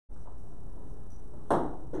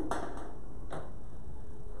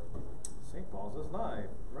is live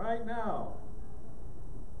right now.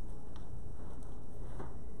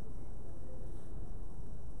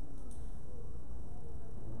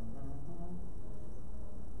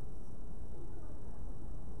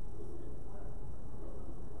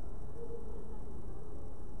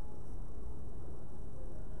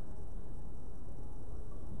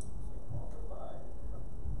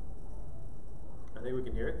 I think we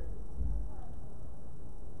can hear it.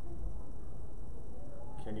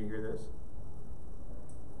 Can you hear this?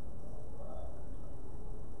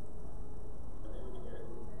 I think we can hear it.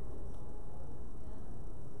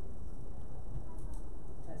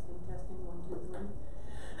 Testing, 1, 2,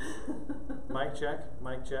 3. Mic check,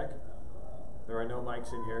 mic check. There are no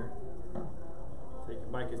mics in here. I think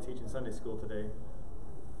Mike is teaching Sunday school today.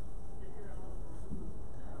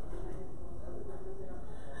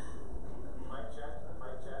 Mic check,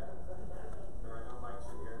 mic check. There are no mics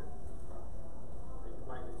in here. I think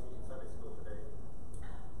Mike is teaching Sunday school today.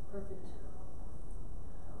 Perfect.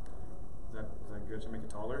 Is that good? Should I make it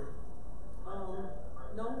taller?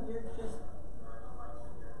 No, you're just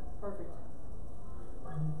perfect.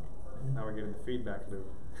 Now we're getting the feedback loop.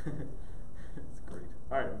 It's great.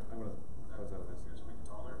 All right, I'm gonna close out of this. Should I make it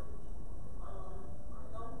taller?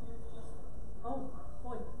 Oh,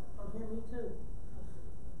 boy, you hear me too.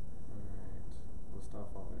 Alright, we'll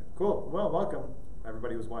stop following it. Cool, well, welcome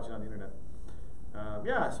everybody who's watching on the internet.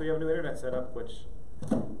 Yeah, so you have a new internet setup, which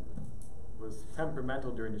was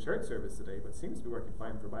temperamental during the church service today, but seems to be working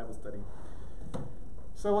fine for Bible study.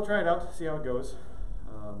 So we'll try it out, see how it goes.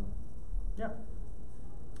 Yeah.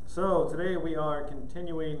 So today we are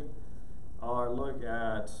continuing our look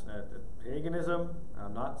at paganism,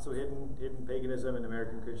 not so hidden paganism in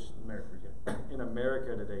America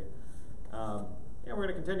today. Yeah, we're going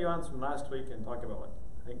to continue on from last week and talk about what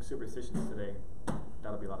I think superstitions today.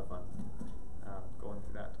 That'll be a lot of fun going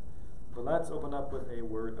through that. But let's open up with a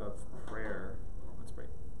word of prayer. Let's pray.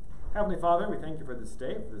 Heavenly Father, we thank you for this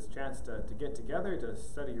day, for this chance to get together, to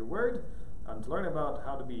study your word, to learn about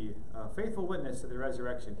how to be a faithful witness to the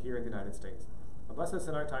resurrection here in the United States. Bless us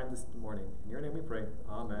in our time this morning. In your name we pray.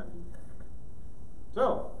 Amen.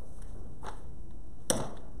 So.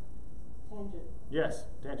 Tangent. Yes,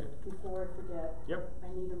 tangent. Before I forget. Yep. I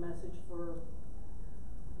need a message for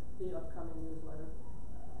the upcoming newsletter.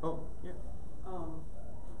 Oh, yeah.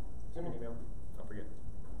 Send me an email. Don't forget.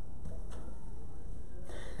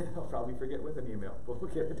 I'll probably forget with an email, but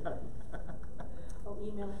we'll get it done. I'll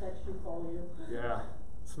email, text you, call you. Yeah.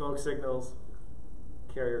 Smoke signals.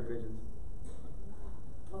 Carrier pigeons.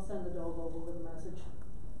 I'll send the dog over with a message.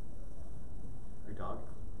 Your dog?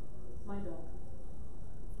 My dog.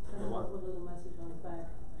 Send him over with a little message on his back.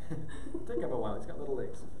 Take him a while. He's got little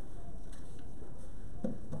legs.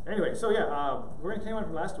 Anyway, so yeah, we're going to continue on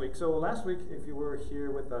from last week. So last week, if you were here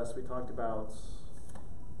with us, we talked about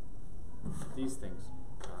these things.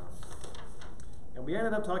 And we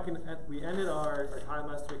ended up talking, we ended our time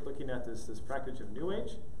last week looking at this practice of New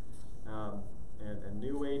Age. And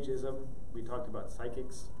New Ageism. We talked about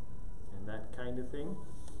psychics and that kind of thing.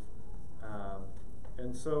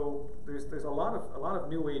 And so there's a lot of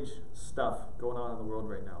New Age stuff going on in the world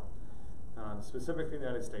right now, specifically in the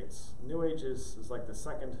United States. New Age is like the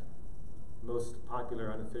second most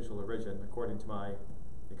popular unofficial religion, according to my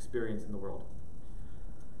experience in the world.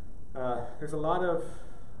 There's a lot of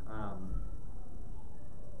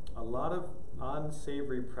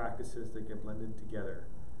unsavory practices that get blended together.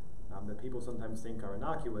 That people sometimes think are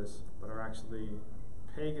innocuous, but are actually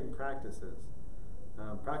pagan practices.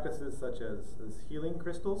 Practices such as healing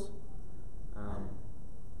crystals.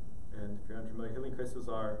 And if you're not familiar, healing crystals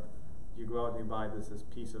are, you go out and you buy this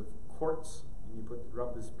piece of quartz, and you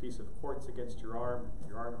rub this piece of quartz against your arm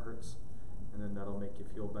hurts, and then that'll make you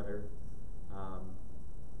feel better.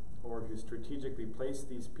 Or if you strategically place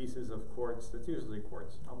these pieces of quartz, that's usually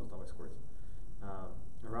quartz, almost always quartz,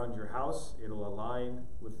 around your house, it'll align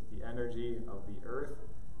with the energy of the earth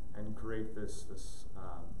and create this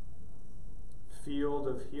field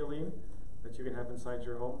of healing that you can have inside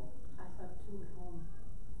your home. I have 2 at home.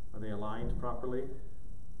 Are they aligned properly?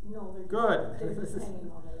 No, they're good. They're just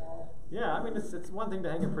hanging on the wall. Yeah, I mean it's one thing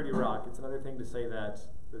to hang a pretty rock. It's another thing to say that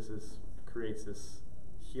creates this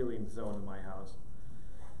healing zone in my house.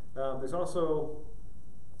 There's also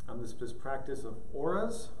this practice of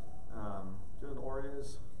auras. Do you know what an aura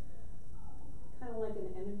is? Kind of like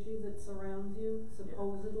an energy that surrounds you,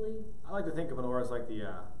 supposedly. Yeah. I like to think of an aura as like the, you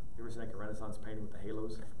ever seen like a Renaissance painting with the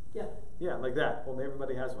halos? Yeah. Yeah, like that. Well,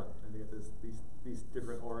 everybody has one. And you get these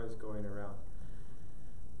different auras going around.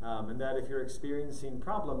 And that if you're experiencing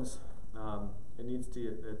problems,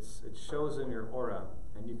 it shows in your aura,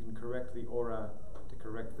 and you can correct the aura to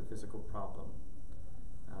correct the physical problem.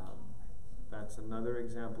 That's another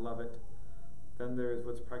example of it. Then there's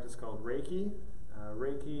what's practiced called Reiki.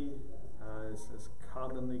 Reiki is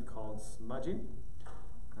commonly called smudging.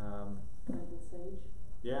 Like with sage?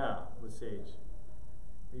 Yeah, with sage.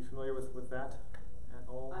 Are you familiar with that at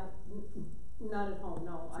all? Not at home,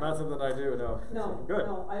 no. It's not something I do, no. No, Good.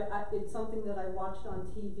 no, it's something that I watched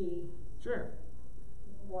on TV. Sure.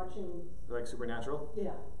 Watching. Like Supernatural?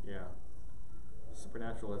 Yeah. Yeah.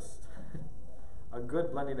 Supernatural is a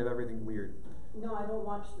good blending of everything weird. No, I don't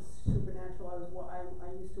watch the Supernatural.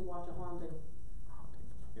 I used to watch a haunting.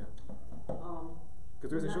 Yeah.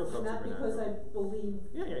 Because there's a show called Not Supernatural. because I believe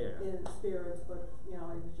Yeah. in spirits, but you know,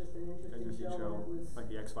 it was just an interesting show. And it was like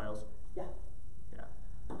the X-Files. Yeah. Yeah.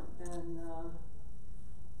 And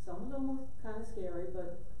some of them were kind of scary,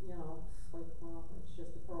 but you know, it's like, well, it's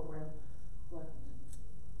just a program. But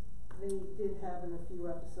they did have in a few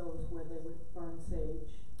episodes where they would burn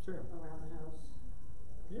sage around the house.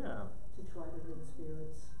 Yeah. To try to rid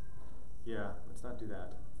spirits. Yeah, let's not do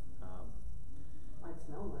that. Might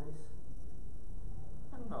smell nice.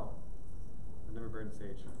 I don't know. I've never burned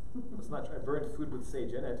sage. Let's not try. I burned food with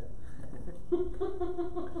sage in it.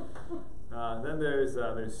 Then there's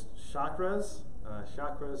chakras.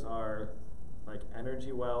 Chakras are like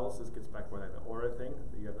energy wells. This gets back to like the aura thing.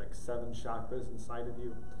 You have like 7 chakras inside of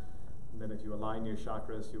you. And then if you align your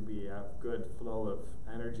chakras, you'll have good flow of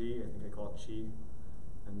energy. I think they call it chi.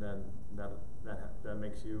 And then that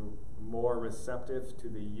makes you more receptive to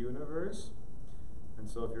the universe. And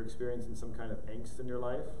so if you're experiencing some kind of angst in your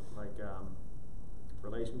life, like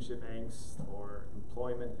relationship angst or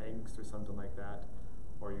employment angst or something like that,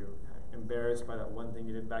 or you're embarrassed by that one thing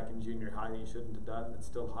you did back in junior high that you shouldn't have done, that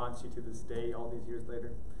still haunts you to this day, all these years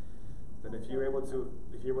later, then if you're able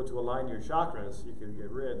to align your chakras, you can get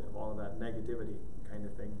rid of all of that negativity kind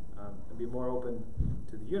of thing, and be more open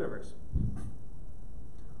to the universe.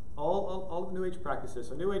 All New Age practices.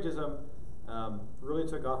 So New Ageism really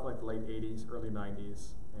took off in like the late 80s, early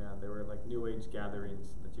 90s, and there were like New Age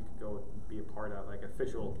gatherings that you could go and be a part of, like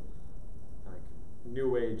official, like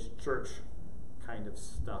New Age church kind of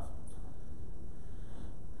stuff.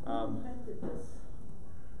 Who invented this?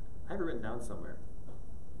 I have it written down somewhere.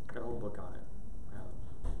 Got a whole book on it,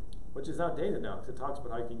 which is outdated now because it talks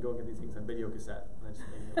about how you can go and get these things on video cassette.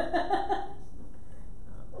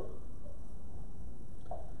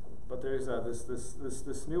 But there's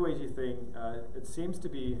this New Agey thing. It seems to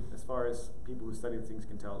be, as far as people who study things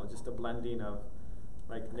can tell, just a blending of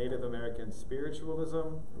like Native American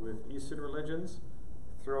spiritualism with Eastern religions,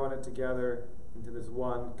 throwing it together into this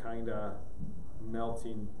one kind of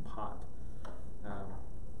melting pot.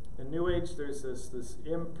 In New Age, there's this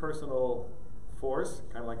impersonal force,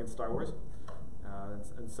 kind of like in Star Wars.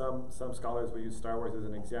 And some scholars will use Star Wars as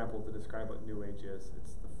an example to describe what New Age is.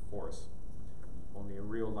 It's the Force. Only a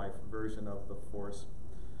real life version of the Force.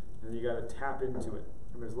 And you got to tap into it.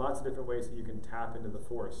 And there's lots of different ways that you can tap into the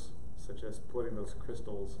Force, such as putting those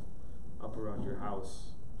crystals up around your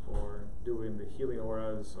house, or doing the healing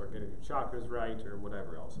auras, or getting your chakras right, or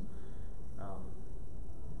whatever else.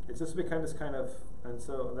 It's just become this kind of, and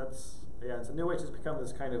so so New Age has become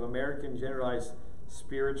this kind of American generalized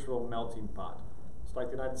spiritual melting pot. It's like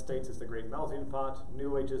the United States is the great melting pot.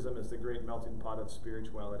 New Ageism is the great melting pot of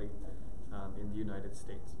spirituality in the United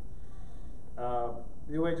States.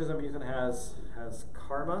 New Ageism even has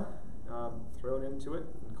karma thrown into it,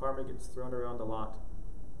 and karma gets thrown around a lot,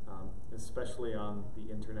 especially on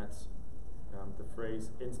the internets. The phrase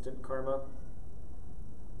instant karma.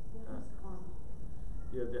 What is karma?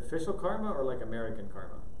 Yeah, the official karma or like American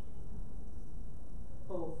karma?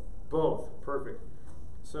 Both. Both, perfect.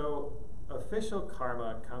 So official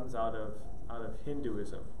karma comes out of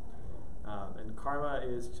Hinduism, and karma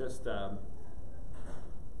is just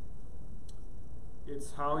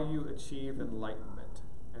it's how you achieve enlightenment.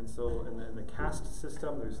 And so in the caste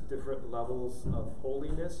system, there's different levels of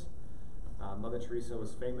holiness. Mother Teresa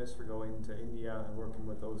was famous for going to India and working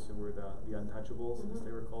with those who were the untouchables, as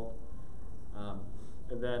they were called.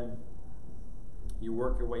 And then you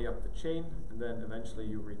work your way up the chain, and then eventually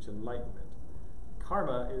you reach enlightenment.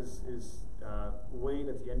 Karma is weighed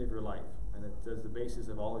at the end of your life, and it does the basis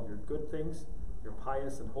of all of your good things, your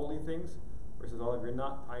pious and holy things, versus all of your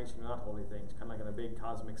not pious and not holy things, kind of like on a big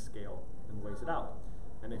cosmic scale, and weighs it out.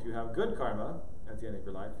 And if you have good karma at the end of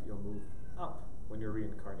your life, you'll move up when you're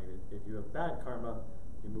reincarnated. If you have bad karma,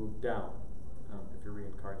 you move down if you're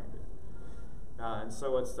reincarnated. And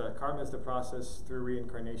so karma is the process through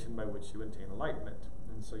reincarnation by which you attain enlightenment.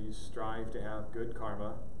 And so you strive to have good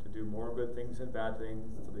karma, to do more good things than bad things.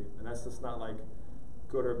 And that's just not like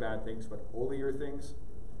good or bad things, but holier things.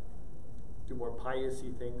 Do more pious-y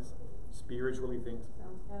things, spiritually things.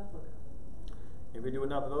 Sounds Catholic. If you do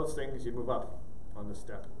enough of those things, you move up on the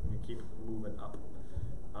step, and you keep moving up.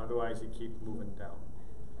 Otherwise, you keep moving down.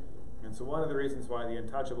 And so one of the reasons why the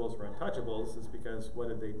Untouchables were Untouchables is because what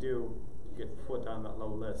did they do to get put on that low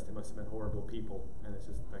list? They must have been horrible people, and it's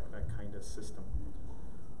just that kind of system.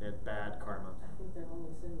 They had bad karma. I think their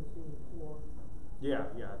only sin was being poor. Yeah,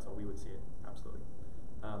 that's how we would see it, absolutely.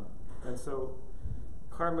 And so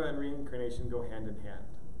karma and reincarnation go hand in hand.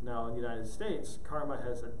 Now in the United States, karma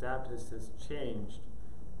has adapted, has changed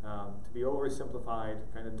to be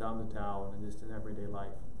oversimplified, kind of dumbed down, and just in everyday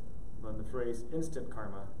life. When the phrase instant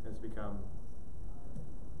karma has become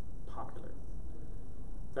popular.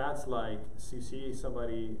 That's like, so you see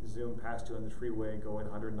somebody zoom past you on the freeway going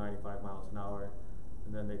 195 miles an hour,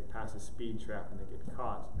 and then they pass a speed trap and they get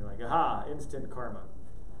caught. And you're like, aha, instant karma.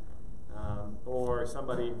 Or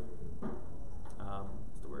somebody,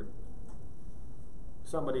 what's the word?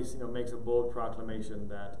 Somebody makes a bold proclamation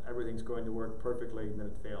that everything's going to work perfectly, and then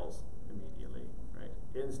it fails immediately, right?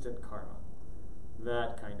 Instant karma.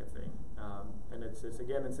 That kind of thing. And it's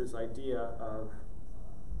this idea of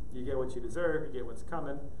you get what you deserve, you get what's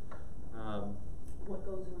coming. What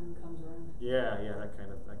goes around comes around. Yeah, that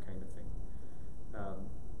kind of thing.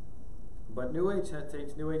 But New Age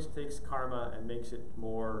takes karma and makes it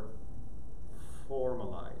more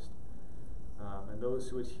formalized. And those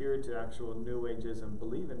who adhere to actual New Ageism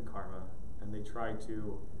believe in karma, and they try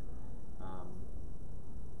to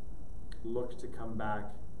look to come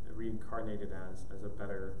back reincarnated as a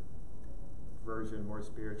better version, more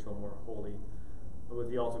spiritual, more holy,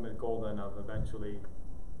 with the ultimate goal then of eventually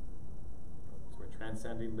sort of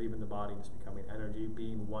transcending, leaving the body, just becoming energy,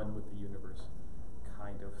 being one with the universe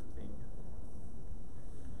kind of thing.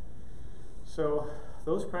 So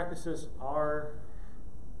those practices are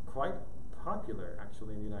quite popular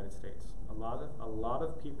actually in the United States. A lot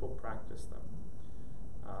of people practice them.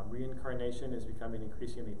 Reincarnation is becoming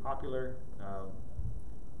increasingly popular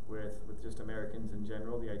with just Americans in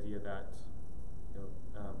general. The idea that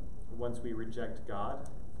once we reject God,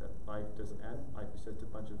 that life doesn't end. Life is just a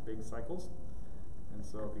bunch of big cycles. And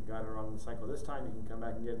so if you got it wrong in the cycle this time, you can come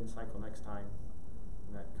back and get it in the cycle next time,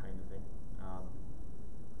 and that kind of thing.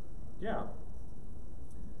 Yeah.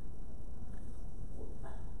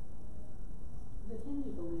 The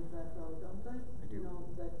Hindu believe that though, don't they? They do.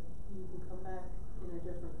 That you can come back in a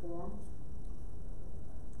different form.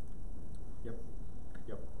 Yep.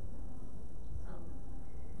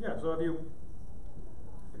 Yeah, so have you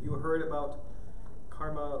heard about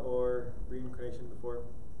karma or reincarnation before?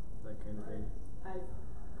 That kind of thing? I've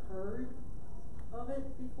heard of it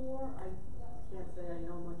before. I can't say I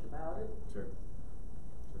know much about it. Sure.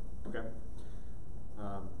 Okay.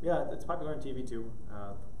 Yeah, it's popular on TV too.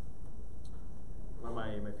 One of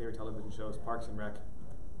my favorite television shows, Parks and Rec,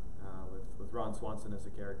 with Ron Swanson as a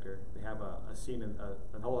character. They have a scene,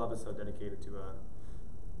 a whole episode dedicated to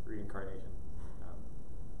reincarnation.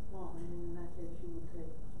 Well, I mean, in that case, you would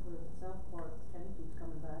take South Park. Kenny keeps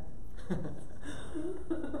coming back.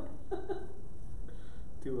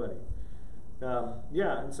 Too funny.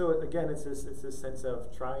 Yeah, and so again, it's this sense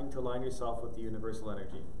of trying to align yourself with the universal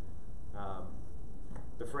energy.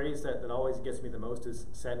 The phrase that always gets me the most is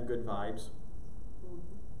 "send good vibes."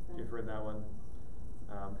 Mm-hmm. You've heard that one,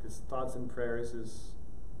 because thoughts and prayers has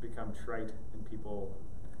become trite, and people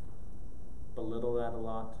belittle that a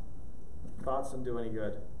lot. Thoughts don't do any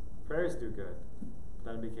good. Prayers do good.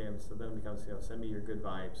 Then it becomes send me your good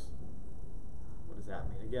vibes. What does that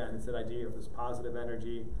mean? Again, it's that idea of this positive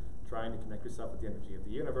energy, trying to connect yourself with the energy of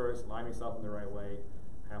the universe, align yourself in the right way,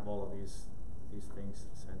 have all of these things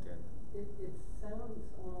sent in. It sounds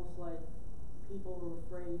almost like people are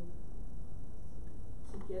afraid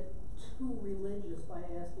to get too religious by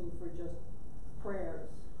asking for just prayers.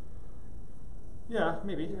 Yeah,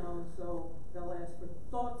 maybe. So they'll ask for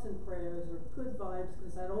thoughts and prayers or good vibes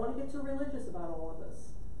because I don't want to get too religious about all of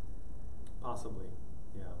this. Possibly,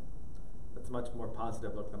 yeah. That's a much more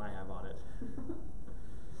positive look than I have on it.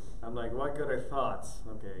 I'm like, what good are thoughts?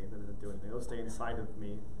 Okay, that doesn't do anything. They'll stay inside of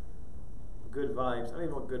me. Good vibes. I don't even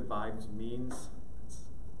know what good vibes means. It's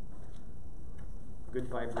good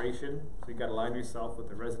vibration. So you got to align yourself with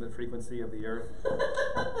the resonant frequency of the earth.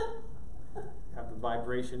 Have the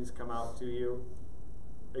vibrations come out to you.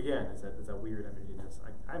 Again, it's a weird energy.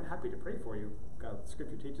 I'm happy to pray for you. God,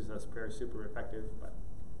 Scripture teaches us prayer is super effective, but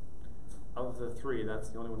of the three, that's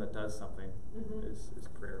the only one that does something. Mm-hmm. is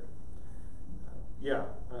prayer. Yeah.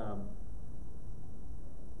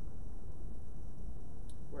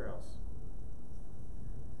 Where else?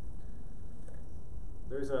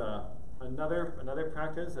 There's another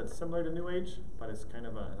practice that's similar to New Age, but it's kind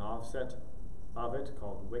of an offset of it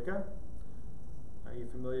called Wicca. Are you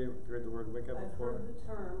familiar? Have you heard the word Wicca I've before? heard the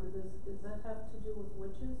term. Does that have to do with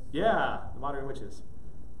witches? Yeah, the modern witches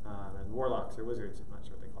and warlocks or wizards. I'm not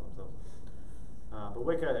sure what they call themselves. But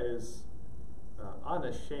Wicca is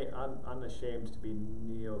unashamed to be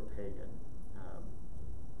neo-pagan,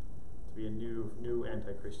 to be a new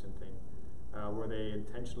anti-Christian thing, where they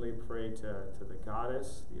intentionally pray to the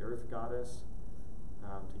goddess, the earth goddess,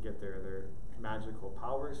 to get their magical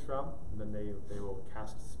powers from, and then they will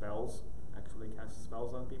actually cast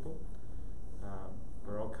spells on people.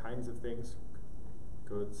 There are all kinds of things,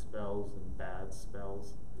 good spells and bad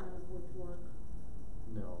spells. None of which work.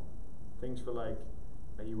 No. Things for like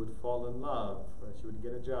that you would fall in love, or that you would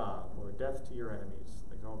get a job, or death to your enemies.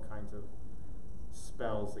 Like all kinds of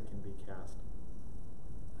spells that can be cast.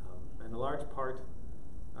 And a large part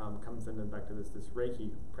comes into back to this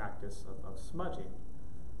Reiki practice of smudging,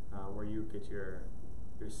 where you get your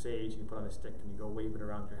sage, you put on a stick and you go wave it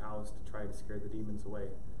around your house to try to scare the demons away,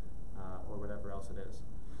 or whatever else it is.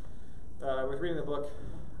 I was reading a book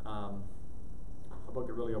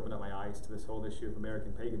that really opened up my eyes to this whole issue of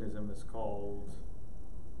American paganism. It's called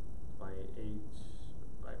by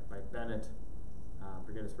Bennett,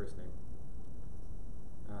 forget his first name,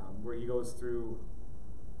 where he goes through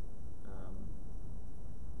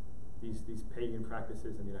these pagan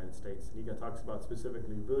practices in the United States. And he talks about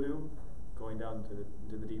specifically voodoo, going down to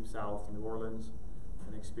the deep south, New Orleans,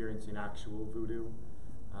 and experiencing actual voodoo.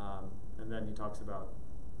 And then he talks about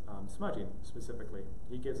smudging specifically.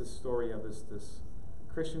 He gives a story of this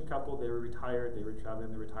Christian couple. They were retired. They were traveling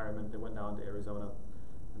in their retirement. They went down to Arizona,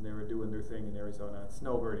 and they were doing their thing in Arizona.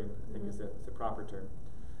 Snowbirding, I think is the proper term.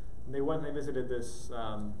 And they went and they visited this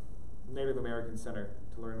Native American center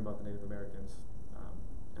to learn about the Native Americans.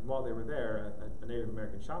 And while they were there, a Native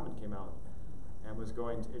American shaman came out and was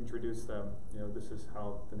going to introduce them. This is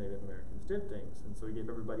how the Native Americans did things. And so he gave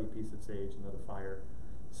everybody a piece of sage and lit a fire,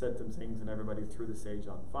 said some things, and everybody threw the sage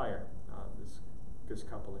on the fire. This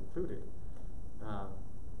couple included.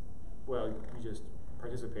 You just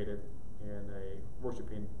participated in a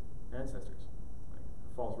worshiping ancestors, like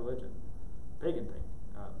a false religion, pagan thing.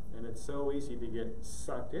 And it's so easy to get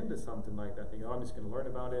sucked into something like that, thinking, I'm just going to learn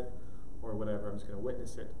about it, or whatever, I'm just going to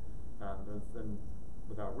witness it. Then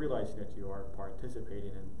without realizing it, you are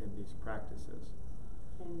participating in these practices.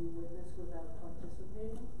 Can you witness without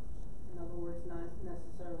participating? In other words, not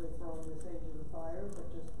necessarily throwing the sage in the fire,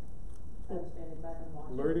 but just kind of standing back and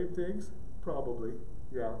watching? Learning things? Probably,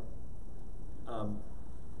 yeah. I'm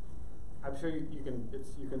sure you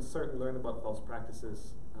can certainly learn about false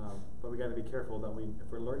practices, but we got to be careful that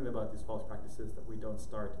if we're learning about these false practices, that we don't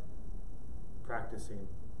start practicing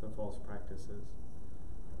the false practices.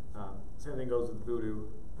 Same thing goes with voodoo.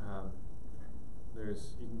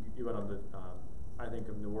 You went on the I think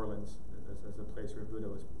of New Orleans as a place where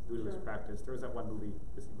voodoo is practiced. There was that one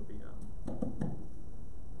Disney movie,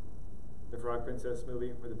 the Frog Princess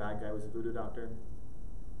movie, where the bad guy was a voodoo doctor.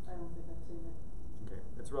 I don't think I've seen it. Okay,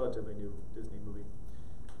 it's a relatively new Disney movie,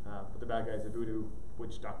 but the bad guy is a voodoo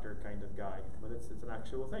witch doctor kind of guy, but it's an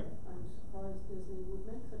actual thing. I'm surprised Disney would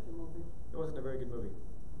make such a movie. It wasn't a very good movie.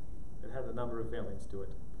 It had a number of failings to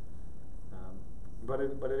it, but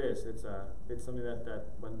it is. It's something that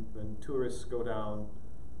when tourists go down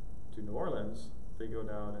to New Orleans, they go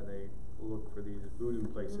down and they look for these voodoo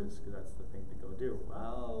places because that's the thing to go do.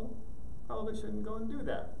 Well, probably shouldn't go and do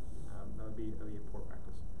that. That would be a poor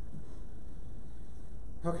practice.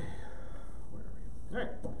 Okay, where are we? All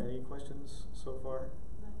right. Any questions so far?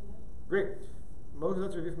 Not yet. Great. Most of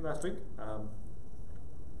that's review from last week.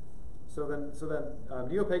 So then,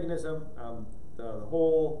 neo-paganism, the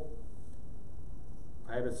whole,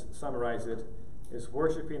 I had to summarize it, is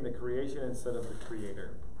worshiping the creation instead of the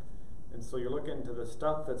creator. And so you're looking to the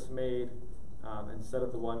stuff that's made instead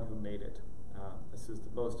of the one who made it. This is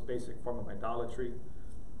the most basic form of idolatry,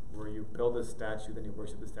 where you build a statue, then you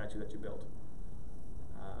worship the statue that you built.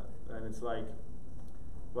 And it's like,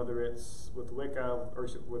 whether it's with Wicca,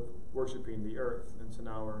 with worshiping the earth, and so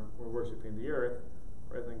now we're worshiping the earth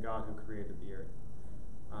rather than God who created the earth.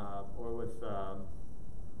 Or with, I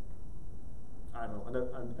don't know,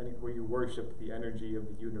 where you worship the energy of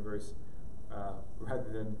the universe rather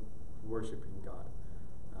than worshiping God.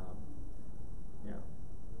 Yeah,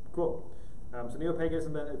 cool. So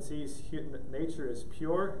neo-paganism, then, it sees nature as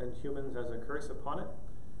pure and humans as a curse upon it.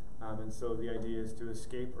 And so the idea is to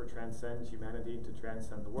escape or transcend humanity, to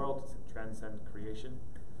transcend the world, to transcend creation.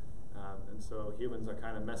 And so humans are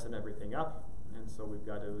kind of messing everything up, and so we've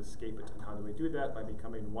got to escape it. And how do we do that? By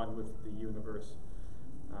becoming one with the universe.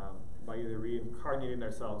 By either reincarnating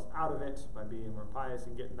ourselves out of it, by being more pious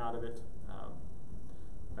and getting out of it.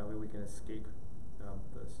 That way we can escape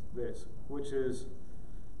this, which is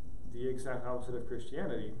the exact opposite of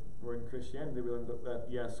Christianity, where in Christianity we learned that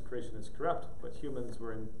yes, creation is corrupt, but humans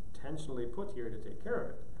were intentionally put here to take care of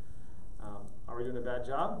it. Are we doing a bad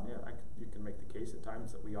job? Yeah, you can make the case at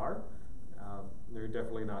times that we are. We're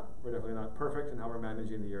definitely not perfect in how we're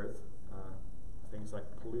managing the earth. Things like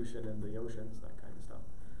pollution in the oceans, that kind of stuff.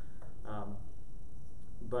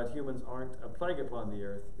 But humans aren't a plague upon the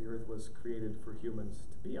earth. The earth was created for humans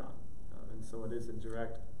to be on. And so it is a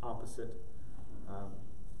direct opposite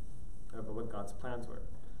of what God's plans were.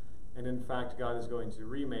 And in fact, God is going to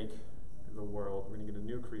remake the world. We're going to get a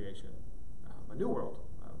new creation, a new world,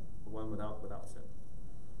 one without sin.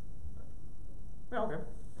 Yeah, okay.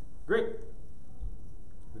 Great.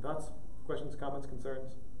 Any thoughts, questions, comments,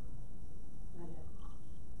 concerns? Not yet.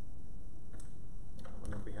 I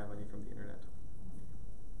wonder if we have any from the internet.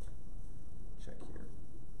 Check here.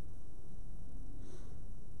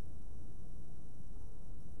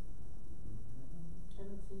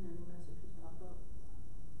 Haven't seen any messages pop up.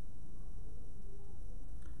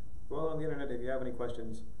 Well, on the internet, if you have any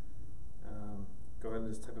questions, go ahead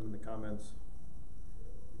and just type them in the comments.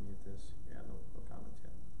 Mute this. Yeah, no comments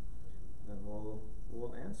yet. Then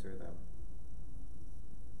we'll answer them.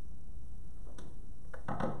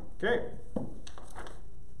 Okay.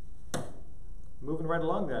 Moving right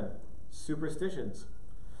along then. Superstitions.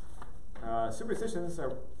 Superstitions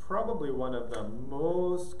are probably one of the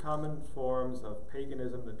most common forms of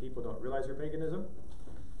paganism that people don't realize are paganism.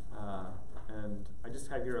 And I just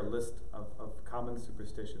have here a list of common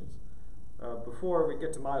superstitions. Before we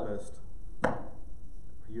get to my list, do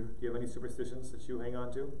you have any superstitions that you hang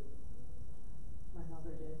on to? My mother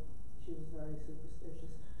did. She was very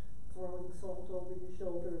superstitious. Throwing salt over your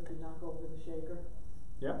shoulder if you knock over the shaker.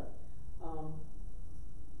 Yeah.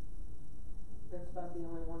 That's about the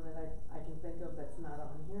only one that I can think of that's not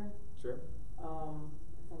on here. Sure. I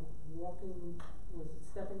think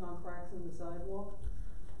stepping on cracks in the sidewalk.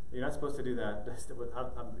 You're not supposed to do that. How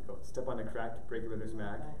did it go? Step on a crack, break it with a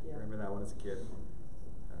smack. Yeah. Remember that one as a kid.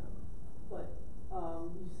 But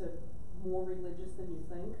you said more religious than you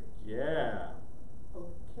think? Yeah.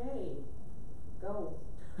 Okay. Go.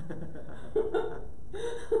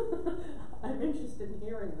 I'm interested in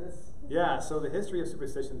hearing this. Yeah, so the history of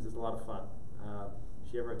superstitions is a lot of fun.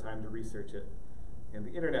 If you ever have time to research it. And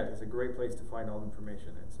the internet is a great place to find all the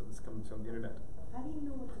information. And so this comes from the internet. How do you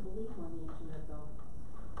know what to believe on the internet, though?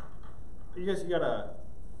 You gotta,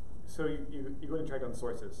 so you go and track down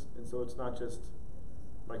sources. And so it's not just,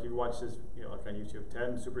 like you watch this, like on YouTube,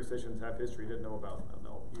 10 superstitions half history didn't know about.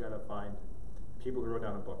 No, you gotta find people who wrote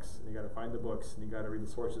down in books. And you gotta find the books, and you gotta read the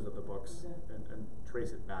sources of the books, okay, and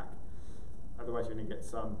trace it back. Otherwise you're gonna get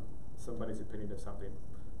somebody's opinion of something.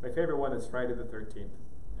 My favorite one is Friday the 13th.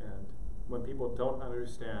 And when people don't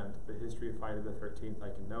understand the history of Friday the 13th, I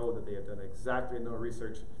can know that they have done exactly no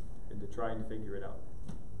research into trying to figure it out.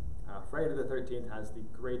 Friday the 13th has the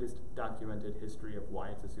greatest documented history of why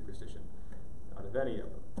it's a superstition out of any of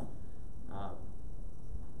them.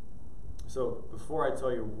 So before I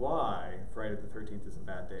tell you why Friday the 13th is a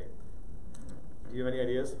bad day, do you have any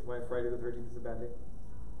ideas why Friday the 13th is a bad day?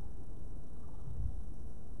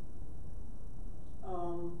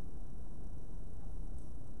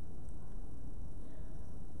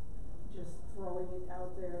 Just throwing it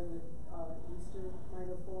out there that Easter might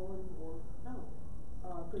have fallen, or no,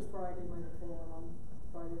 Good Friday might have fallen on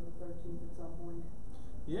Friday the 13th at some point.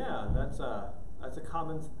 Yeah, that's a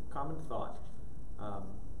common thought.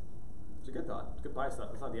 It's a good thought. It's a good bias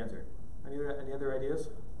thought. That's not the answer. Any other ideas?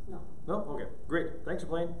 No. No? Okay. Great. Thanks for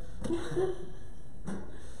playing.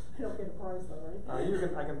 I don't get a prize though,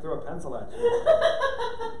 right? I can throw a pencil at you.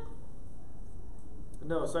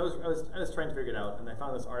 No, so I was trying to figure it out, and I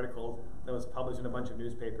found this article that was published in a bunch of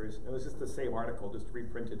newspapers. It was just the same article, just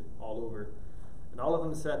reprinted all over. And all of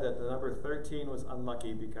them said that the number 13 was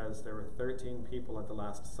unlucky because there were 13 people at the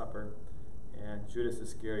Last Supper, and Judas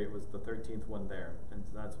Iscariot was the 13th one there. And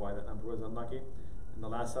so that's why that number was unlucky. And the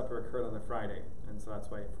Last Supper occurred on a Friday, and so that's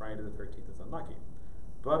why Friday the 13th is unlucky.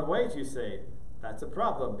 But wait, you say, that's a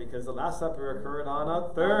problem because the Last Supper occurred on a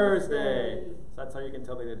Thursday. So that's how you can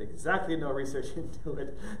tell they did exactly no research into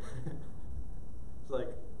it. It's like,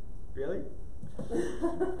 really?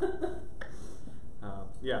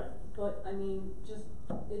 Yeah. But I mean, just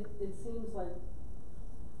it seems like,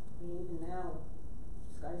 I mean, even now,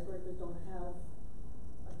 skyscrapers don't have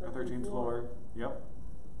A 13th floor. Yep.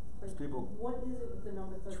 Like, People. what is it with the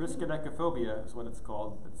number 13? Triskaidekaphobia is what it's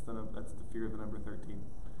called. That's the fear of the number 13.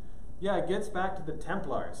 Yeah, it gets back to the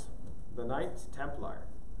Templars. The Knights Templar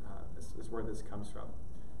is where this comes from.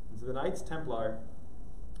 And so the Knights Templar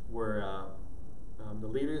were the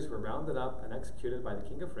leaders were rounded up and executed by the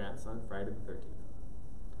King of France on Friday the 13th.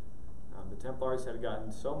 The Templars had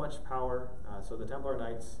gotten so much power, so the Templar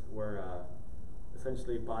Knights were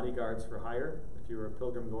essentially bodyguards for hire. If you were a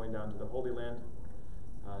pilgrim going down to the Holy Land,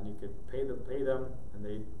 and you could pay them, and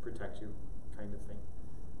they'd protect you, kind of thing.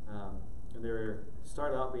 And they were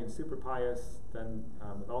started out being super pious. Then,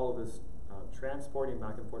 with all of this transporting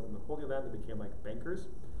back and forth in the Holy Land, they became like bankers.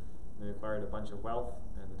 And they acquired a bunch of wealth,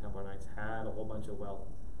 and the Templar Knights had a whole bunch of wealth.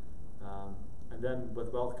 And then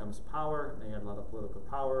with wealth comes power. They had a lot of political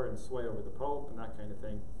power and sway over the Pope and that kind of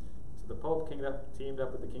thing. So the Pope teamed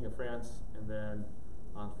up with the King of France, and then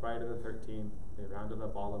on Friday the 13th, they rounded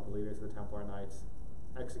up all of the leaders of the Templar Knights,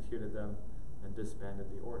 executed them, and disbanded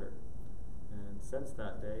the order. And since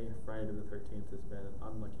that day, Friday the 13th has been an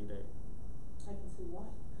unlucky day. I can see why.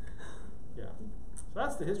 Yeah. So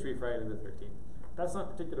that's the history of Friday the 13th. That's not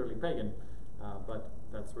particularly pagan, but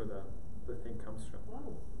that's where the thing comes from.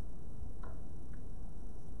 Wow.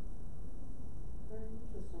 Very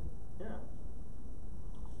interesting. Yeah.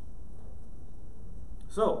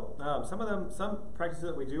 So, some practices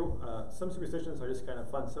that we do, some superstitions are just kind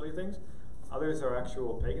of fun, silly things. Others are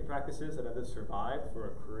actual pagan practices that have survived for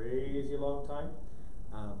a crazy long time,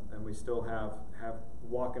 and we still have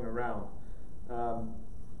walking around.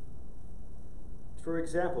 For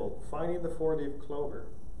example, finding the four-leaf clover.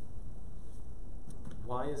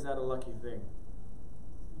 Why is that a lucky thing?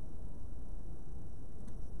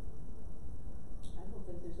 I don't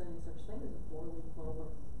think there's any such thing as a four-leaf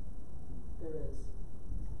clover. There is.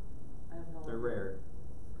 I have no They're idea. rare.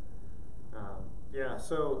 Yeah,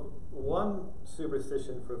 so one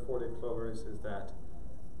superstition for four-leaf clovers is that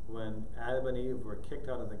when Adam and Eve were kicked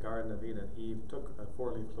out of the Garden of Eden, Eve took a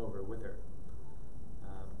four-leaf clover with her.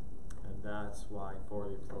 And that's why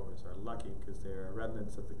four-leaf clovers are lucky, because they're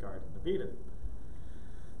remnants of the Garden of Eden.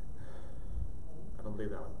 I don't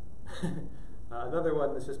believe that one. Another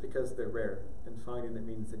one is just because they're rare, and finding it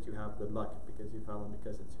means that you have good luck because you found them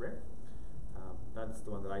because it's rare. That's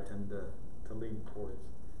the one that I tend to lean towards,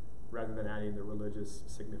 rather than adding the religious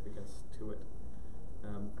significance to it.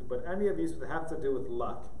 But any of these would have to do with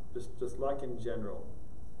luck, just luck in general.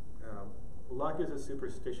 Luck is a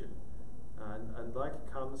superstition, and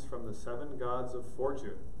luck comes from the 7 gods of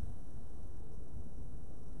fortune.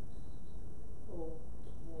 Okay.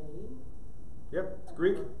 Yep, it's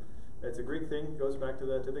Greek. It's a Greek thing. It goes back to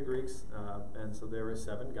the Greeks, and so there were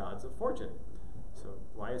 7 gods of fortune. So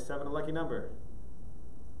why is 7 a lucky number?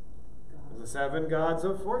 The 7 gods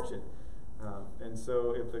of fortune. And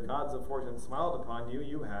so if the gods of fortune smiled upon you,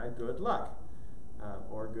 you had good luck,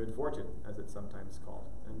 or good fortune, as it's sometimes called.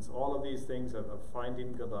 And so all of these things of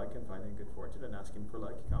finding good luck and finding good fortune and asking for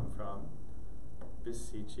luck come from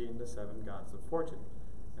beseeching the 7 gods of fortune.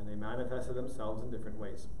 And they manifested themselves in different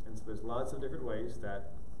ways. And so there's lots of different ways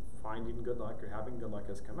that finding good luck or having good luck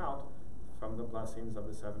has come out from the blessings of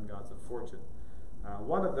the 7 gods of fortune.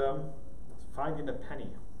 One of them is finding a penny.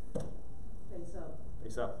 Face up.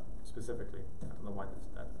 Face up, specifically. I don't know why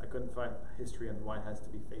I couldn't find history on why it has to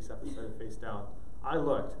be face up instead of face down. I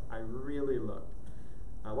really looked.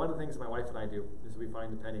 One of the things my wife and I do is we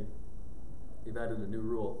find a penny. We've added a new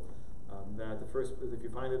rule that the first is if you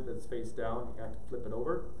find it that's face down, you have to flip it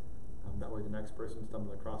over. That way the next person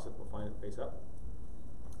stumbling across it will find it face up.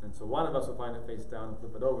 And so one of us will find it face down and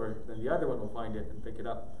flip it over, then the other one will find it and pick it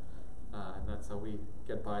up. And that's how we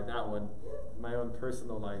get by that one in my own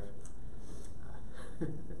personal life. Does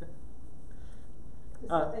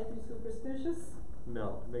that make you superstitious?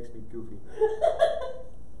 No, it makes me goofy.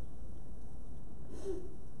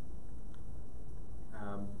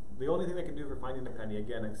 The only thing I can do for finding a penny,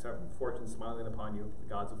 again, except from fortune smiling upon you, the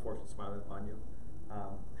gods of fortune smiling upon you,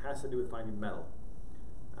 has to do with finding metal.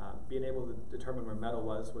 Being able to determine where metal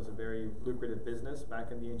was a very lucrative business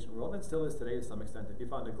back in the ancient world, and still is today to some extent. If you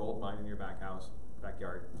found a gold mine in your backyard, that'd be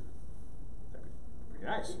pretty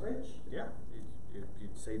nice. Rich. Yeah,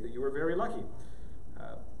 you'd say that you were very lucky.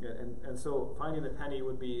 And so finding a penny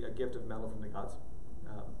would be a gift of metal from the gods.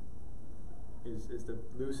 Is the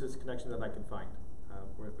loosest connection that I can find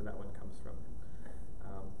where that one comes from.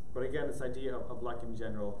 But again, this idea of luck in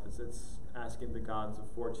general is it's asking the gods of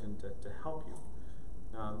fortune to help you.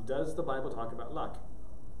 Does the Bible talk about luck?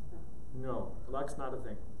 No, luck's not a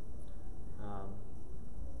thing.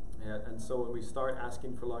 And so when we start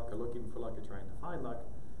asking for luck or looking for luck or trying to find luck,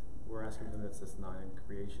 we're asking something that's just not in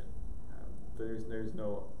creation. There's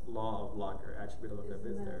no law of luck or attribute of luck that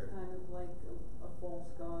is there. Isn't that kind of like a false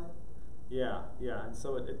god? Yeah, and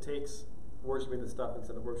so it takes worshiping the stuff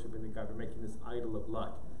instead of worshiping the God. We're making this idol of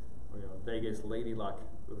luck, or, Vegas Lady Luck,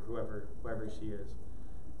 whoever she is.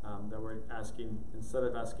 That we're asking, instead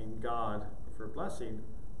of asking God for blessing,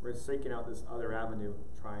 we're seeking out this other avenue,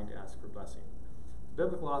 trying to ask for blessing. The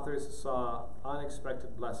biblical authors saw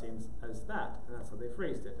unexpected blessings as that, and that's how they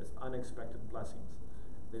phrased it, as unexpected blessings.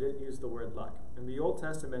 They didn't use the word luck. In the Old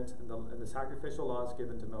Testament, in the sacrificial laws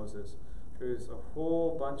given to Moses, there's a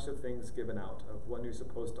whole bunch of things given out of when you're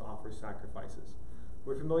supposed to offer sacrifices.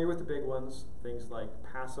 We're familiar with the big ones, things like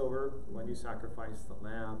Passover, when you sacrifice the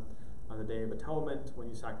lamb, on the Day of Atonement, when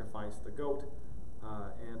you sacrifice the goat,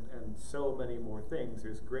 and so many more things.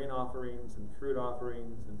 There's grain offerings and fruit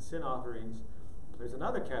offerings and sin offerings. There's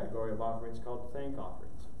another category of offerings called thank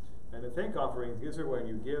offerings. And the thank offerings, these are when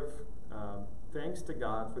you give thanks to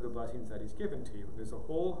God for the blessings that He's given to you. There's a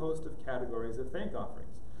whole host of categories of thank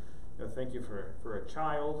offerings. Thank you for a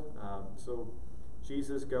child. So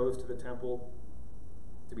Jesus goes to the temple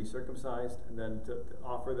to be circumcised, and then to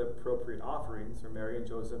offer the appropriate offerings, or Mary and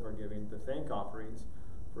Joseph are giving the thank offerings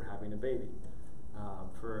for having a baby,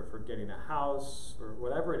 for getting a house, or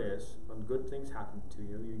whatever it is. When good things happen to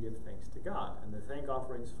you, you give thanks to God, and the thank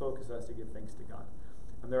offerings focus us to give thanks to God.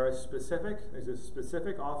 And there's a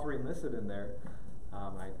specific offering listed in there.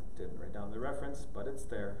 I didn't write down the reference, but it's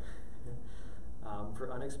there. For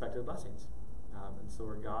unexpected blessings. And so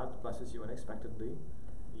where God blesses you unexpectedly,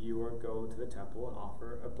 you will go to the temple and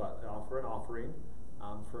offer an offering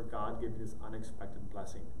for God giving this unexpected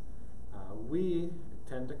blessing. We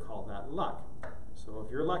tend to call that luck. So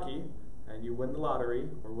if you're lucky and you win the lottery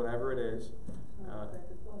or whatever it is,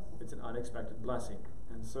 it's an unexpected blessing.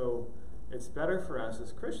 And so it's better for us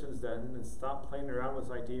as Christians then to stop playing around with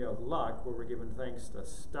this idea of luck, where we're giving thanks to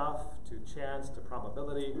stuff, to chance, to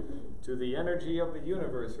probability, to the energy of the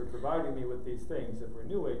universe for providing me with these things, if we're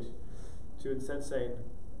New Age, to instead saying,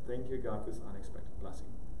 thank you, God, for this unexpected blessing.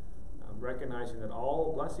 Recognizing that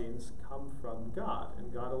all blessings come from God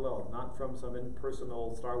and God alone, not from some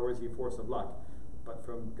impersonal Star Warsy force of luck, but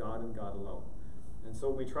from God and God alone. And so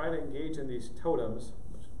we try to engage in these totems,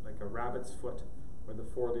 like a rabbit's foot, or the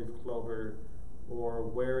four-leaf clover, or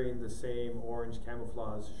wearing the same orange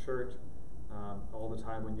camouflage shirt all the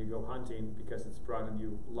time when you go hunting, because it's brought in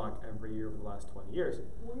you luck every year over the last 20 years.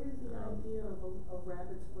 Where did the idea of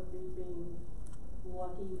rabbit's foot being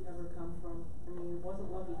lucky ever come from? I mean, it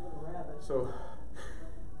wasn't lucky for the rabbit. So,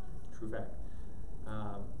 true fact.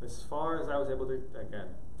 As far as I was able to, again,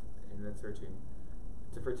 in that searching,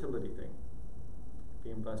 it's a fertility thing.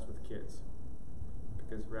 Being blessed with kids.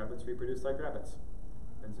 Because rabbits reproduce like rabbits.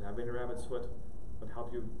 And so having a rabbit's foot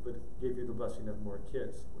would give you the blessing of more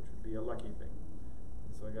kids, which would be a lucky thing.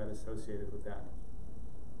 And so I got associated with that.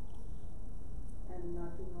 And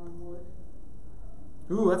knocking on wood.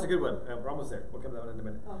 Ooh, that's a good one. We're almost there. We'll come to that one in a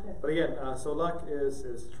minute. Okay. But again, so luck is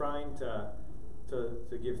trying to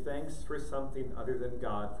give thanks for something other than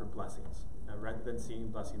God for blessings, rather than seeing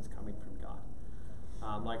blessings coming from God.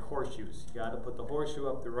 Like horseshoes. You got to put the horseshoe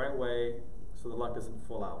up the right way so the luck doesn't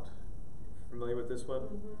fall out. Familiar with this one?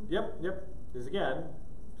 Mm-hmm. Yep. There's again,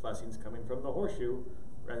 blessings coming from the horseshoe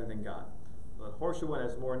rather than God. The horseshoe one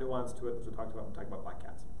has more nuance to it, which we'll talk about when we talk about black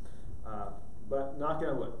cats. But knocking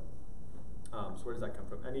on wood. So where does that come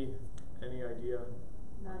from? Any idea?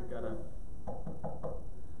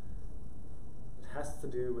 It has to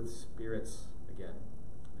do with spirits again.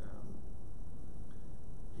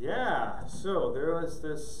 Yeah, so there was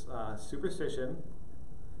this superstition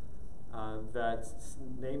that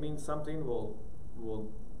naming something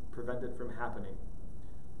will prevent it from happening.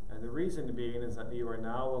 And the reason being is that you are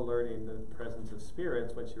now alerting the presence of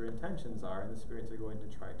spirits what your intentions are, and the spirits are going to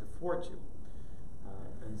try to thwart you.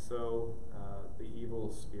 And so the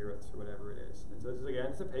evil spirits, or whatever it is. And so this is, again,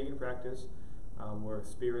 it's a pagan practice where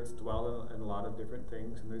spirits dwell in a lot of different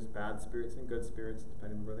things, and there's bad spirits and good spirits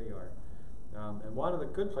depending on where they are. And one of the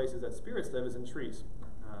good places that spirits live is in trees,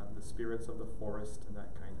 the spirits of the forest and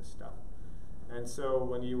that kind of stuff. And so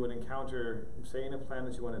when you would encounter, say, in a plan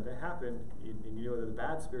that you wanted to happen, and you know that the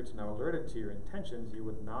bad spirits are now alerted to your intentions, you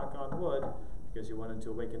would knock on wood because you wanted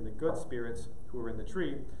to awaken the good spirits who were in the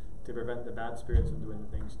tree to prevent the bad spirits from doing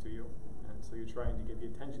things to you. And so you're trying to get the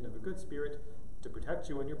attention of a good spirit to protect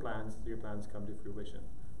you and your plans so your plans come to fruition,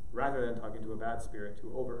 rather than talking to a bad spirit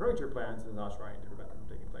who overheard your plans and is now trying to prevent them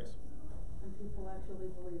from taking place. And people actually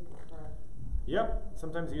believe this, correct? Yep.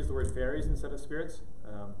 Sometimes they use the word fairies instead of spirits,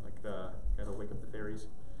 like the gotta wake up the fairies,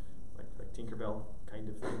 like Tinkerbell kind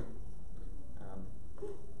of thing.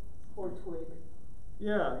 Or twig.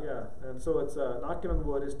 Yeah. And so it's knocking on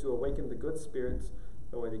wood is to awaken the good spirits,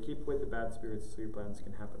 that way they keep away the bad spirits so your plans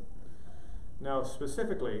can happen. Now,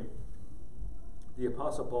 specifically, the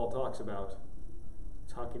Apostle Paul talks about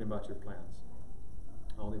talking about your plans.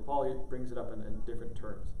 Only Paul brings it up in different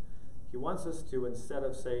terms. he wants us to, instead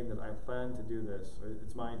of saying that I plan to do this, or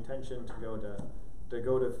it's my intention to go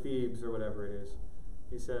to Thebes or whatever it is,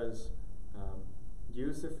 he says,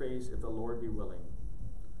 use the phrase, if the Lord be willing.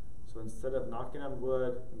 So instead of knocking on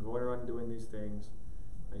wood and going around doing these things,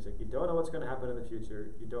 he's like, you don't know what's going to happen in the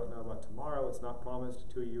future. You don't know about tomorrow. It's not promised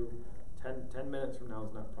to you. 10 minutes from now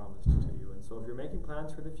is not promised to you. And so if you're making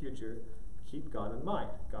plans for the future, keep God in mind.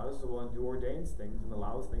 God is the one who ordains things and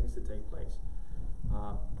allows things to take place.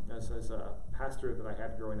 As a pastor that I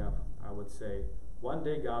had growing up, I would say, one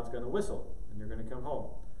day God's going to whistle, and you're going to come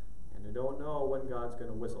home. And you don't know when God's going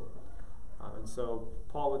to whistle. And so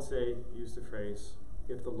Paul would say, use the phrase,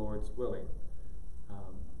 if the Lord's willing.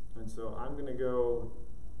 And so I'm going to go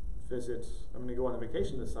on a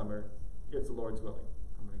vacation this summer, if the Lord's willing.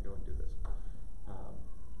 I'm going to go and do this.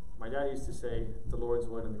 My dad used to say, the Lord's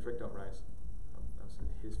wood and the creek don't rise. That was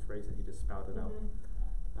his phrase that he just spouted out.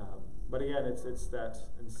 But again, it's that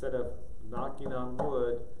instead of knocking on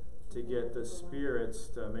wood to get the spirits,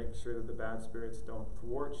 to make sure that the bad spirits don't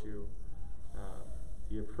thwart you,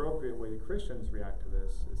 the appropriate way that Christians react to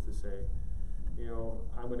this is to say,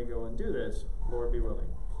 I'm going to go and do this, Lord be willing.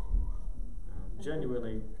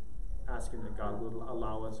 Genuinely asking that God will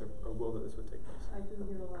allow us or will that this would take place. I do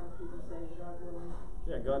hear a lot of people saying, God willing.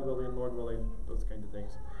 Yeah, God willing, Lord willing, those kinds of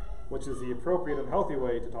things. Which is the appropriate and healthy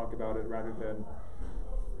way to talk about it rather than,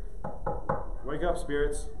 wake up,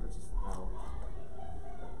 spirits. That's just, no.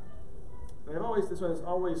 And this one is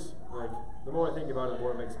always, like, the more I think about it, the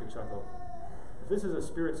more it makes me chuckle. If this is a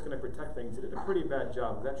spirit that's going to protect things, it did a pretty bad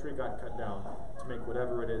job. That tree got cut down to make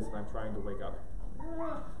whatever it is that I'm trying to wake up.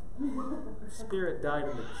 The spirit died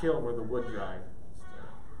in the kiln where the wood dried.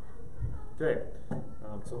 Okay,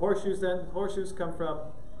 so horseshoes then. Horseshoes come from,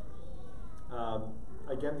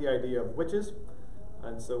 again, the idea of witches.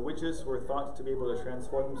 And so witches were thought to be able to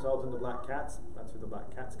transform themselves into black cats. That's where the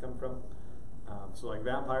black cats come from. So like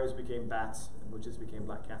vampires became bats, and witches became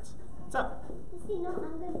black cats. What's up? I'm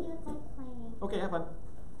going to be outside playing. Okay, have fun.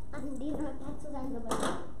 These are pencils and the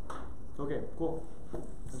Okay, cool.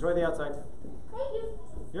 Enjoy the outside. Thank you.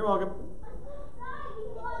 You're welcome.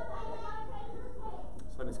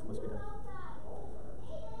 Sunday school must be done.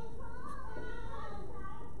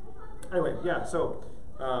 Anyway, yeah, so,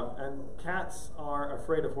 and cats are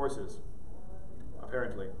afraid of horses,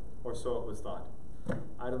 apparently, or so it was thought.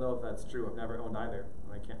 I don't know if that's true. I've never owned either,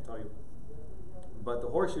 and I can't tell you. But the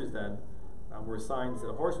horseshoes then were signs that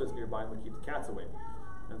a horse was nearby and would keep the cats away.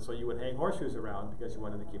 And so you would hang horseshoes around because you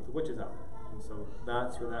wanted to keep the witches out. And so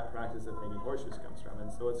that's where that practice of hanging horseshoes comes from.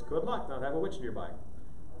 And so it's good luck not to have a witch nearby,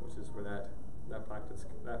 which is where that practice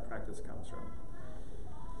comes from.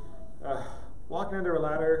 Walking under a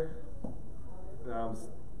ladder,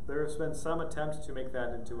 there's been some attempts to make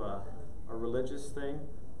that into a religious thing.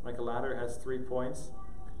 Like a ladder has 3 points,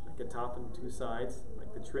 like a top and 2 sides,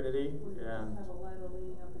 like the Trinity, and have a ladder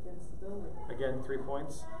leaning up against the building. Again, 3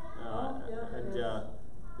 points.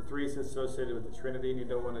 The 3 is associated with the Trinity, and you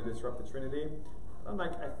don't want to disrupt the Trinity.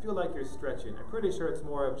 I feel like you're stretching. I'm pretty sure it's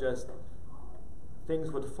more of just things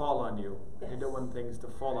would fall on you. Yes. You don't want things to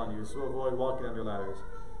fall on you, so avoid walking under ladders.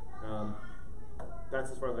 That's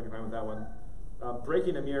as far as I can find with that one.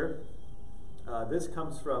 Breaking a mirror. This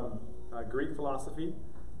comes from Greek philosophy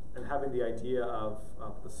and having the idea of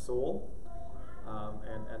the soul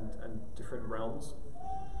and different realms.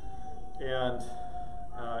 And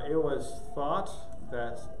it was thought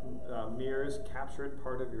that mirrors captured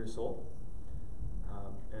part of your soul.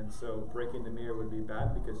 And so breaking the mirror would be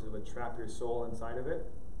bad because it would trap your soul inside of it.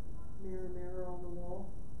 Mirror, mirror on the wall.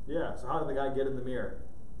 Yeah, so how did the guy get in the mirror?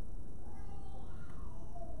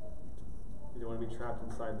 You don't want to be trapped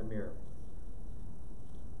inside the mirror.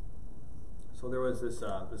 So there was this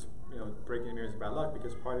breaking the mirror is bad luck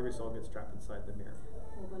because part of your soul gets trapped inside the mirror.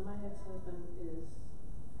 Well, then my ex-husband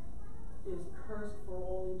is cursed for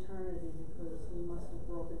all eternity because he must have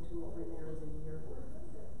broken 2 or 3 mirrors a year.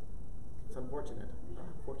 It's unfortunate.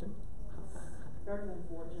 Unfortunate? Very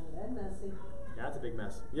unfortunate and messy. Yeah, it's a big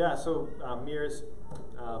mess. Yeah, so mirrors,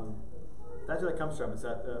 that's where that comes from. Is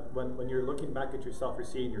that when you're looking back at yourself, you're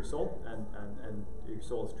seeing your soul, and your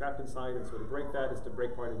soul is trapped inside, and so to break that is to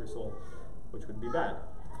break part of your soul, which would be bad.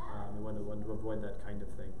 We want to avoid that kind of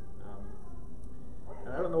thing.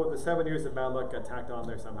 And I don't know what the 7 years of bad luck got tacked on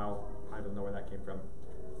there somehow. I don't know where that came from.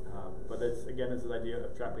 But it's, again, it's the idea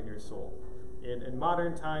of trapping your soul. In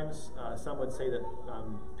modern times, some would say that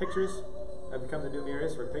pictures have become the new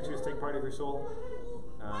mirrors, where pictures take part of your soul.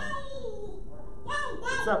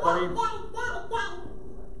 What's up, buddy?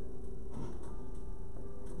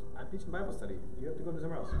 I'm teaching Bible study. You have to go do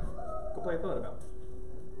somewhere else. Go play Philadelphia.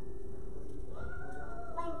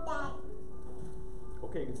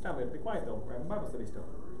 Okay, you can stop it. Be quiet though. We're having Bible study still.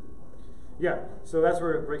 Yeah, so that's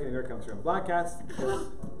where breaking the mirror comes from. Black cats, because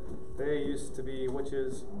they used to be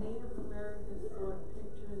witches. Native Americans thought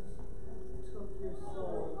pictures took your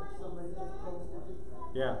soul. Somebody just posted.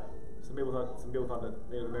 Yeah, some people thought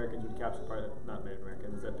that Native Americans would capture part of, not Native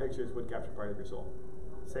Americans, that pictures would capture part of your soul.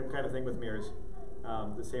 Same kind of thing with mirrors.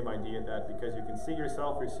 The same idea that because you can see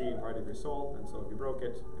yourself, you're seeing part of your soul, and so if you broke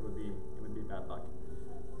it, it would be bad luck.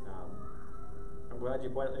 I'm glad you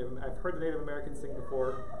pointed. I've heard the Native Americans thing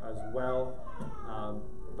before as well,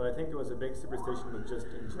 but I think there was a big superstition with just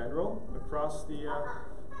in general across the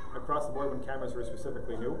board when cameras were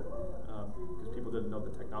specifically new, because people didn't know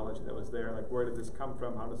the technology that was there. Like, where did this come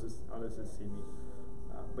from? How does this see me?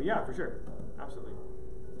 But yeah, for sure, absolutely.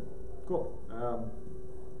 Cool.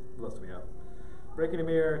 What else do we have? Breaking a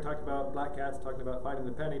mirror. Talked about black cats. Talked about finding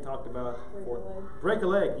the penny. Talked about break a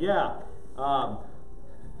leg. Yeah.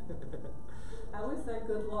 I always said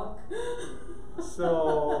good luck.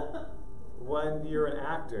 So, when you're an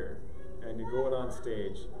actor and you're going on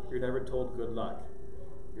stage, you're never told good luck.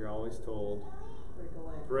 You're always told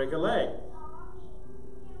break a leg.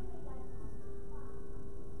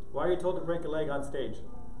 Why are you told to break a leg on stage?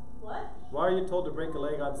 What? Why are you told to break a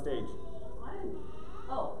leg on stage? Why?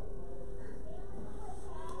 Oh.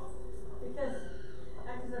 Because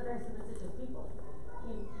actors are very superstitious people.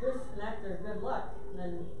 You wish an actor good luck, and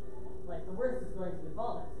then like the worst is going to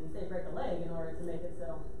befall them. So you say break a leg in order to make it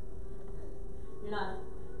so you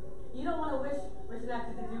don't want to wish an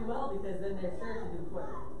actor to do well, because then they're sure to do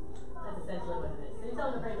poorly. That's essentially what it is. So you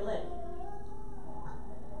tell them to break a leg.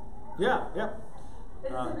 Yeah.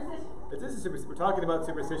 It's a superstition. It is a superstition. We're talking about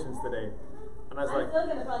superstitions today. And I was I'm still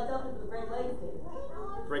gonna probably tell people to break legs, Dave.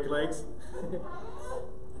 Break legs?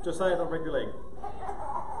 Josiah, don't break your leg.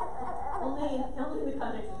 Only in the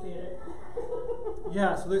context of theater.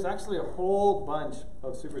 Yeah, so there's actually a whole bunch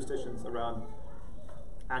of superstitions around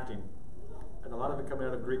acting. And a lot of it coming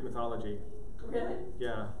out of Greek mythology. Really?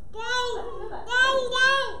 Yeah. I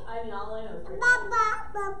mean, all I know is break legs.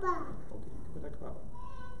 Okay, you can go talk to Papa.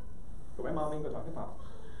 Go by Mommy and go talk to Papa.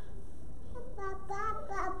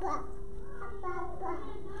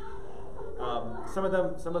 Some of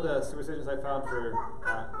the superstitions I found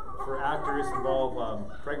for actors involve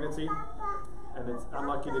pregnancy, and it's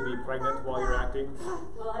unlucky to be pregnant while you're acting.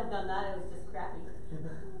 Well, I've done that. It was just crappy.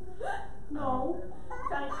 No.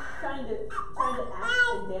 Trying to act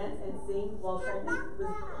and dance and sing while pregnant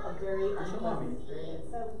was a very unpleasant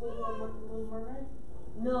experience. That was Little Mermaid?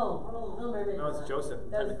 No, Little Mermaid. No, it's Joseph.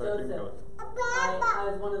 That was Joseph. I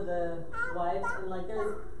was one of the wives, and like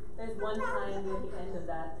there's one time near the end of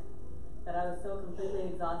that I was so completely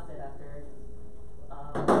exhausted after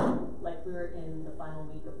like we were in the final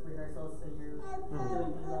week of rehearsals, so you're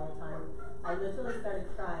doing things all the time. I literally started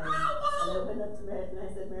crying, and I went up to Merritt and I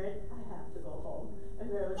said, Merritt, I have to go home. And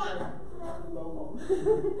Merritt was like, go home.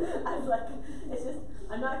 I was like, it's just,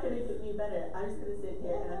 I'm not going to get any better. I'm just going to sit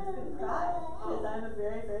here and I'm just going to cry, because I'm a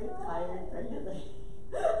very, very tired pregnant lady.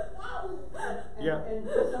 And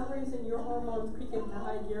for some reason your hormones kick into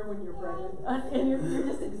high gear when you're pregnant. And you're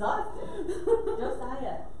just exhausted.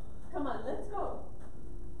 Josiah, come on, let's go.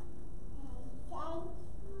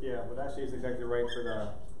 Yeah, but actually is exactly right for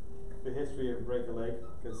the history of break a leg,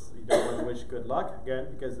 because you don't want to wish good luck, again,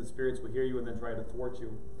 because the spirits will hear you and then try to thwart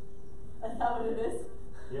you. Is that what it is?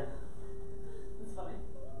 Yeah. It's funny.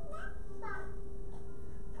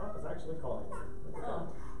 Papa's actually calling. Oh.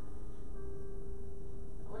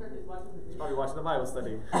 I wonder who's watching the He's video. probably watching the Bible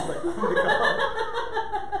study. He's like,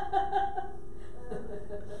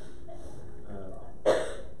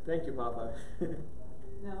 thank you, Papa.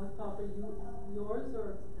 Now, is Papa yours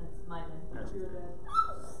or That's my dad. That's your dad?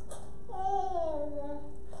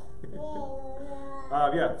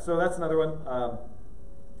 Yeah, so that's another one.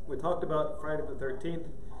 We talked about Friday the 13th.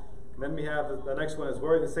 And then we have the next one is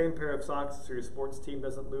wearing the same pair of socks so your sports team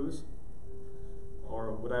doesn't lose,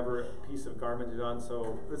 or whatever piece of garment you're on.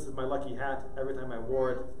 So this is my lucky hat. Every time I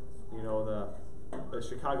wore it, you know, the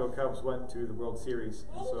Chicago Cubs went to the World Series.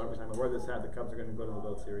 So every time I wear this hat, the Cubs are going to go to the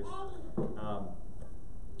World Series.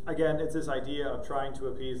 Again, it's this idea of trying to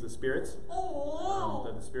appease the spirits,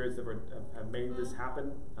 that the spirits that have made this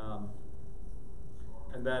happen,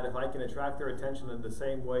 and that if I can attract their attention in the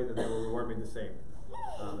same way, that they will reward me the same.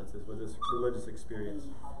 It's with this religious experience.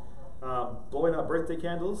 Blowing out birthday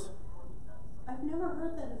candles. I've never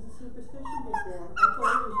heard that as a superstition before. I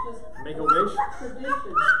thought it was just Make a wish.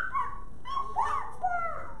 tradition.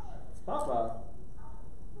 It's Papa.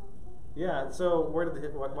 Yeah. So why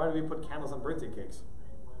do we put candles on birthday cakes?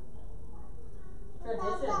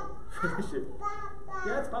 Tradition.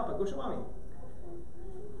 Yeah, it's Papa. Go show Mommy.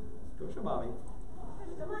 Go show Mommy.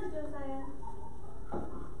 Come on, Josiah.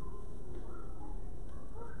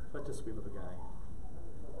 Such a sweet little guy.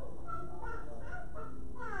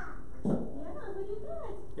 Yeah, look at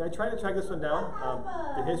that. Yeah, I tried to track this one down,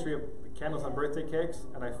 the history of candles on birthday cakes,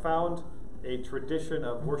 and I found a tradition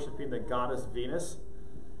of worshiping the goddess Venus.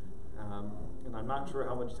 And I'm not sure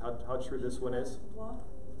how true this one is. Love?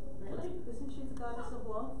 Really? Isn't she the goddess of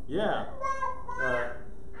love? Yeah.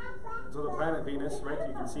 So the planet Venus, right?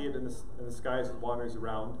 You can see it in the sky as it wanders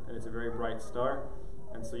around, and it's a very bright star.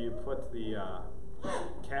 And so you put the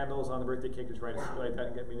candles on the birthday cake to try to stimulate that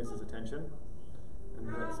and get Venus's attention.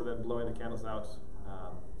 And so then blowing the candles out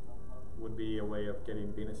would be a way of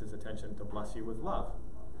getting Venus's attention to bless you with love.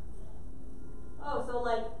 Oh, so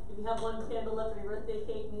like if you have one candle left on your birthday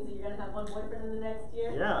cake, means that you're gonna have one boyfriend in the next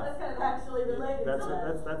year. Yeah. That's kind of actually related. That's to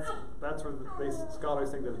that. that's where scholars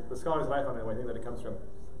think that the scholars that I found anyway think that it comes from.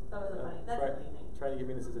 That was a funny. That's a funny thing. Trying to get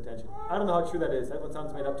Venus's attention. I don't know how true that is. That one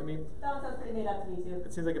sounds made up to me. That one sounds pretty made up to me too.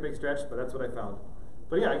 It seems like a big stretch, but that's what I found.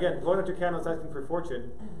 But yeah, again, blowing out your candles asking for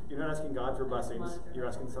fortune. You're not asking God for blessings. You're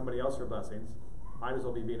asking somebody else for blessings. Might as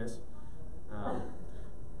well be Venus.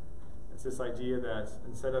 It's this idea that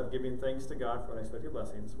instead of giving thanks to God for unexpected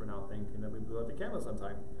blessings, we're now thinking that we blew out the candles on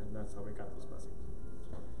time, and that's how we got those blessings.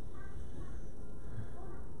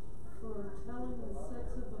 For telling the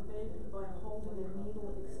sex of a baby by holding a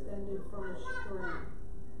needle extended from a string.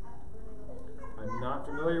 I'm not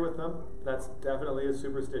familiar with them. That's definitely a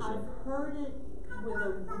superstition. I've heard it with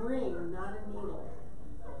a ring, not a needle.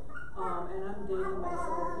 And I'm dating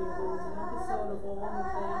myself here. There was an episode of All in the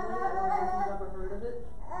Family, I don't know if you've ever heard of it,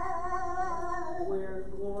 where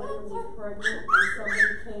Gloria was pregnant and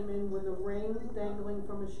somebody came in with a ring dangling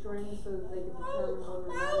from a string so that they could determine whether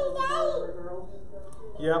or not it was a boy or a girl.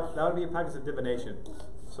 Yep, that would be a practice of divination.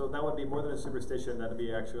 So that would be more than a superstition. That would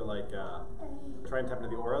be actually like trying to tap into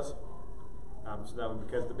the auras. So that would,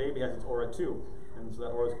 because the baby has its aura too, and so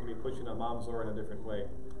that aura is going to be pushing a mom's aura in a different way.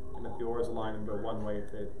 And if the auras align and go one way,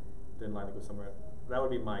 they then line to go somewhere. That would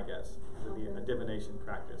be my guess. It would be a divination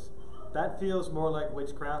practice. That feels more like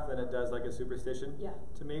witchcraft than it does like a superstition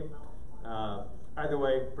to me. Either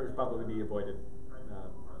way, should probably be avoided.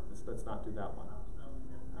 Let's not do that one.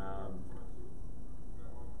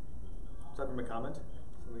 Is that from a comment?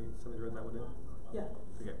 Somebody wrote that one in? Yeah.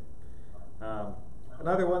 Okay.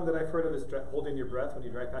 Another one that I've heard of is holding your breath when you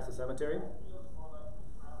drive past a cemetery.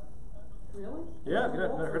 Really? Yeah, have you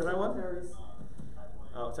not heard of that one? Cemeteries.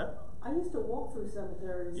 Oh, what's that? I used to walk through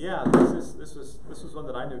cemeteries. Yeah, this was one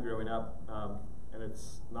that I knew growing up, and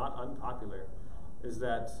it's not unpopular. Is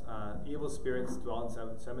that evil spirits dwell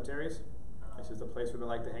in cemeteries? It's just a place where they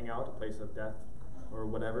like to hang out, a place of death or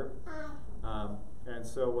whatever. And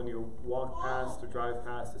so when you walk past or drive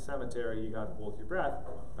past a cemetery, you got to hold your breath.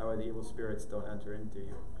 That way the evil spirits don't enter into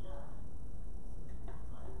you.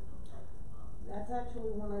 That's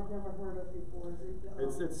actually one I've never heard of before.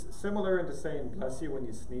 Is it, It's similar into saying bless you when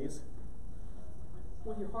you sneeze.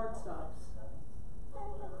 Well, your heart stops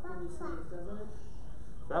when you sneeze, doesn't it?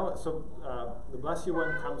 That one, so the bless you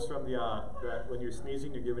one comes from that when you're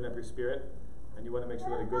sneezing, you're giving up your spirit, and you want to make sure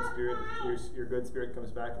that a good spirit, your good spirit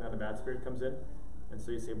comes back, and not a bad spirit comes in. And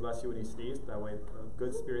so you say bless you when you sneeze. That way,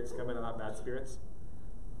 good spirits come in, and not bad spirits.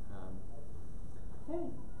 Okay.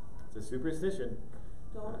 It's a superstition.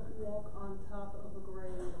 Don't walk on top of a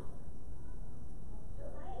grave.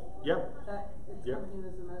 Yep. That it's coming in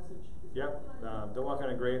as a message. Yep. Don't walk on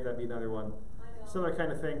a grave. That'd be another one. Similar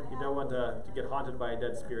kind of thing. You don't want to get haunted by a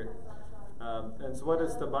dead spirit. And so what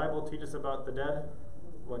does the Bible teach us about the dead?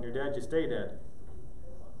 When you're dead, you stay dead.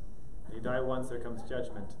 You die once, there comes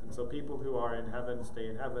judgment. And so people who are in heaven stay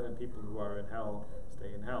in heaven, and people who are in hell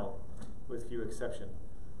stay in hell, with few exception.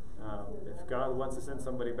 If God wants to send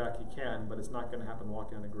somebody back, he can, but it's not going to happen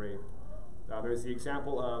walking on a grave. There's the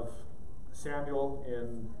example of Samuel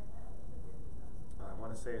in, I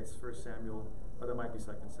want to say it's 1 Samuel, but it might be 2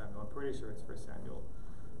 Samuel. I'm pretty sure it's 1 Samuel,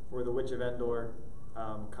 where the witch of Endor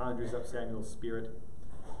conjures up Samuel's spirit.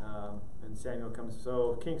 And Samuel comes,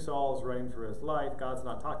 so King Saul's running for his life. God's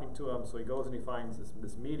not talking to him, so he goes and he finds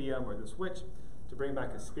this medium or this witch to bring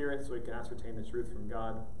back his spirit so he can ascertain the truth from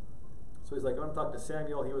God. So he's like, I want to talk to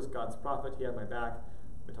Samuel. He was God's prophet. He had my back.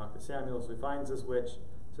 We talk to Samuel. So he finds this witch,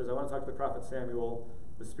 says, I want to talk to the prophet Samuel.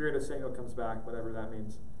 The spirit of Samuel comes back, whatever that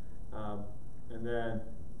means. And then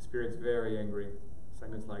the spirit's very angry.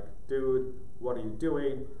 Samuel's like, dude, what are you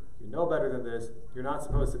doing? You know better than this. You're not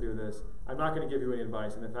supposed to do this. I'm not going to give you any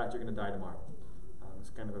advice, and in fact, you're going to die tomorrow.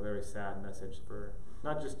 It's kind of a very sad message for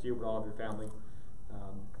not just you, but all of your family.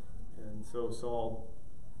 And so Saul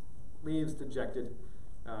leaves dejected,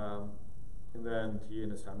 and then he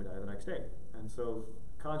and his family die the next day. And so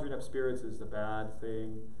conjuring up spirits is the bad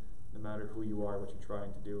thing, no matter who you are, what you're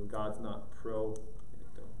trying to do. God's not pro,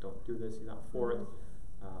 don't do this, he's not for it.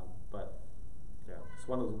 But yeah, it's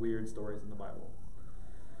one of those weird stories in the Bible.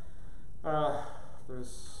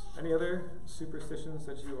 There's any other superstitions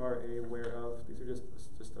that you are aware of? These are just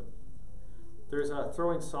there's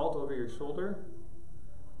throwing salt over your shoulder.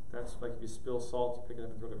 That's like if you spill salt, you pick it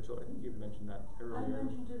up and throw it over your shoulder. I think you mentioned that earlier. I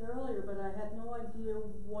mentioned it earlier, but I had no idea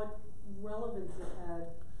what relevance it had.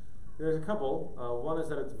 There's a couple. One is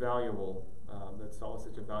that it's valuable. That salt is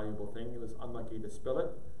such a valuable thing. It was unlucky to spill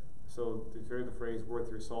it. So to hear the phrase "worth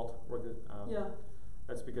your salt," worth it. Yeah.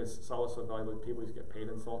 That's because salt is so valuable. People just get paid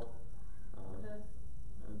in salt. Okay.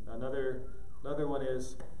 And another one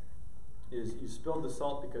is you spilled the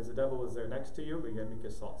salt because the devil was there next to you. Again,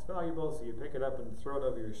 because salt's valuable, so you pick it up and throw it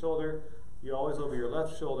over your shoulder. You always over your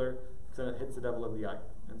left shoulder, because then it hits the devil in the eye.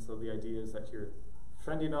 And so the idea is that you're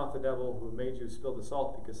fending off the devil who made you spill the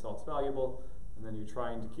salt because salt's valuable, and then you're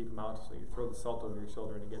trying to keep him out. So you throw the salt over your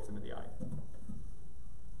shoulder and it gets him in the eye.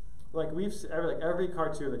 Like every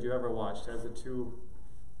cartoon that you ever watched has the two,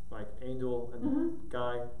 like angel and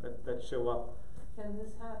guy that show up. Can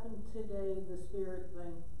this happen today, the spirit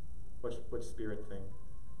thing? Which spirit thing?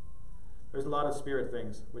 There's a lot of spirit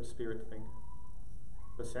things. Which spirit thing?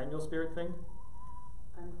 The Samuel spirit thing?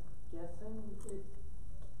 I'm guessing it.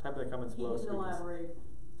 Type in the comments below. You can elaborate.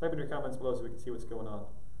 Type in your comments below so we can see what's going on.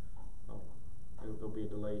 Oh, there'll be a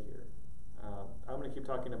delay here. I'm going to keep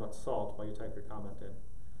talking about salt while you type your comment in.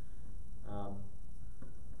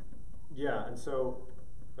 Yeah, and so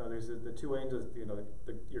there's the two angels,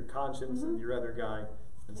 your conscience and your other guy.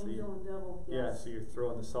 And so Angel and devil, yes. Yeah, so you're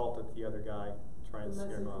throwing the salt at the other guy, trying to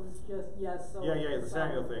scare him off. The message was just, yes, so yeah, the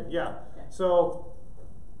Samuel thing. Yeah. Okay. So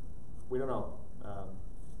we don't know.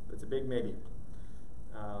 It's a big maybe.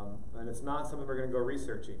 And it's not something we're going to go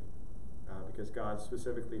researching because God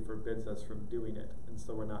specifically forbids us from doing it, and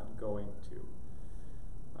so we're not going to.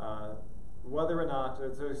 Whether or not,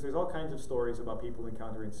 there's all kinds of stories about people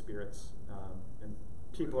encountering spirits, and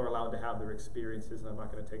people are allowed to have their experiences, and I'm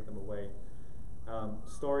not going to take them away.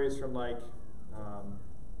 Stories from a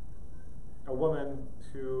woman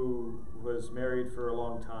who was married for a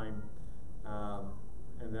long time,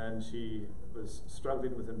 and then she was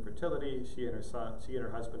struggling with infertility. She and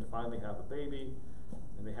her husband finally have a baby,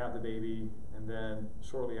 and they have the baby, and then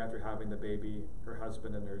shortly after having the baby, her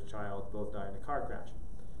husband and her child both die in a car crash.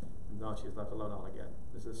 And now she's left alone all again.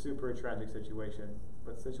 This is a super tragic situation,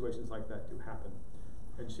 but situations like that do happen.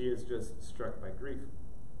 And she is just struck by grief.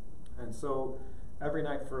 And so every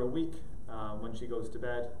night for a week, when she goes to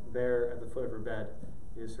bed, there at the foot of her bed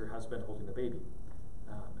is her husband holding the baby.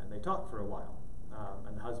 And they talk for a while.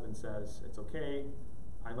 And the husband says, "It's okay,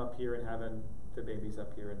 I'm up here in heaven, the baby's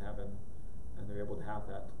up here in heaven," and they're able to have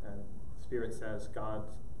that. And Spirit says, God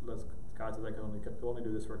says, I can only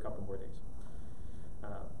do this for a couple more days.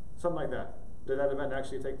 Something like that. Did that event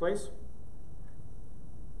actually take place?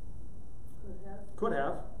 Could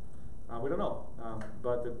have. We don't know.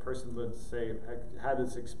 But the person would say, had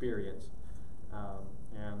this experience.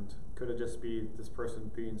 And could it just be this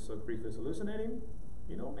person being so grief is hallucinating?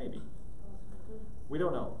 Maybe. We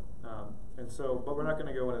don't know. But we're not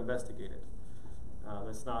going to go and investigate it.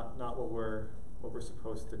 That's not what we're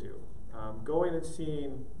supposed to do. Going and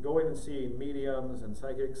seeing mediums and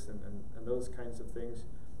psychics and those kinds of things,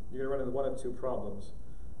 you're going to run into one of two problems.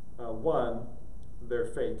 One, they're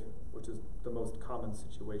fake, which is the most common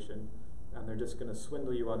situation, and they're just going to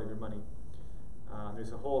swindle you out of your money.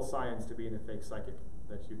 There's a whole science to being a fake psychic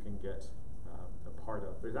that you can get a part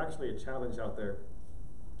of. There's actually a challenge out there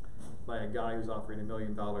by a guy who's offering $1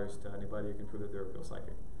 million to anybody who can prove that they're a real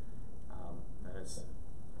psychic. And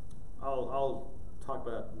I'll talk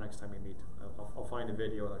about that next time we meet. I'll find a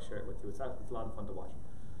video and I'll share it with you. It's a lot of fun to watch.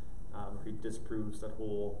 He disproves that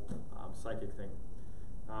whole psychic thing.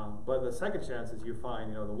 But the second chance is you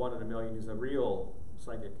find, the 1 in a million who's a real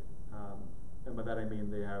psychic. And by that I mean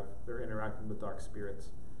they're interacting with dark spirits.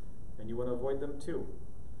 And you want to avoid them too.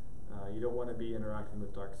 You don't want to be interacting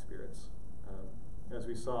with dark spirits. As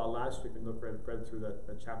we saw last week, we read through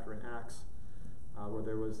that chapter in Acts, where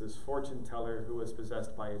there was this fortune teller who was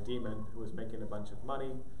possessed by a demon who was making a bunch of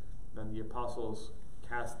money. Then the apostles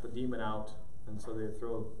cast the demon out, and so they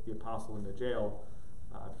throw the apostle into jail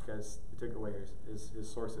because he took away his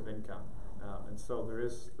source of income. And so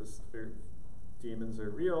demons are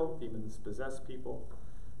real, demons possess people.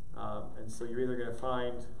 And so you're either going to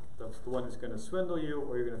find the one who's going to swindle you,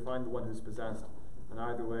 or you're going to find the one who's possessed. And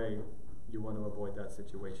either way, you want to avoid that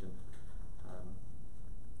situation.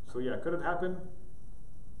 So yeah, could it happen?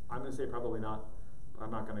 I'm going to say probably not, but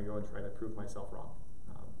I'm not going to go and try to prove myself wrong.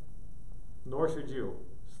 Nor should you.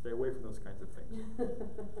 Stay away from those kinds of things.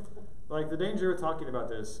 Like, the danger of talking about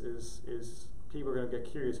this is people are going to get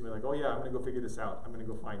curious and be like, oh yeah, I'm going to go figure this out. I'm going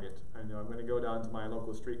to go find it. I know I'm going to go down to my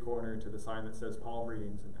local street corner to the sign that says palm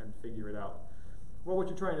readings and figure it out. Well, what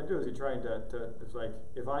you're trying to do is you're trying to it's like,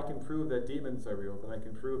 if I can prove that demons are real, then I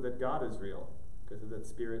can prove that God is real. Because if that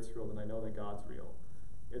spirit's real, then I know that God's real.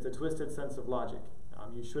 It's a twisted sense of logic.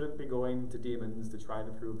 You shouldn't be going to demons to try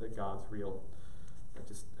to prove that God's real.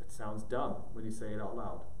 It sounds dumb when you say it out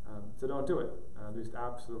loud. So don't do it. There's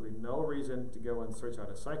absolutely no reason to go and search out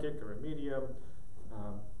a psychic or a medium.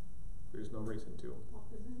 There's no reason to. Well,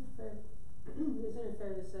 isn't it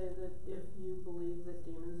fair to say that if you believe that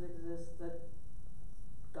demons exist, that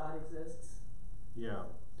God exists? Yeah.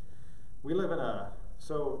 We live in how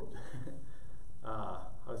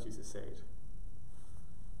does Jesus say it?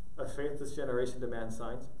 A faithless generation demands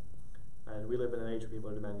signs, and we live in an age where people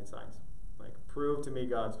are demanding signs. Like, prove to me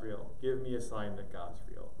God's real. Give me a sign that God's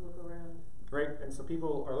real. Look around. Right? And so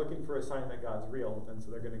people are looking for a sign that God's real, and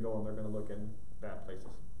so they're going to go and they're going to look in bad places,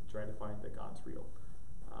 trying to find that God's real.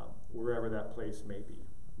 Wherever that place may be,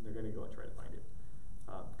 they're going to go and try to find it.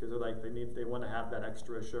 Because they're like, they want to have that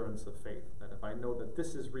extra assurance of faith, that if I know that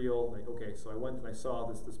this is real, like, okay, so I went and I saw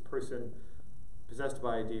this person possessed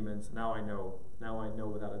by demons, now I know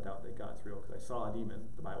without a doubt that God's real, because I saw a demon.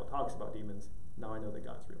 The Bible talks about demons, now I know that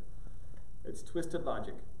God's real. It's twisted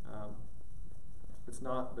logic. Let's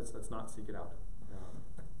not seek it out.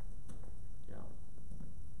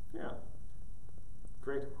 Yeah.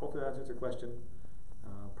 Great. Hopefully that answers your question.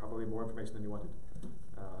 Probably more information than you wanted.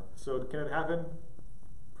 So can it happen?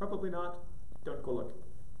 Probably not. Don't go look.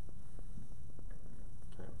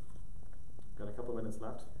 Okay. Got a couple minutes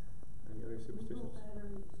left. Any other superstitions?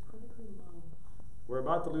 Battery is critically low. We're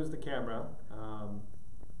about to lose the camera.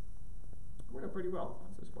 We're doing pretty well.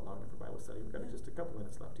 This is long enough for Bible study. We've got just a couple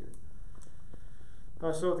minutes left here.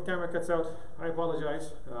 So if the camera cuts out, I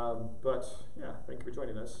apologize. But yeah, thank you for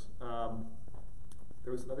joining us.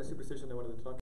 There was another superstition I wanted to talk about.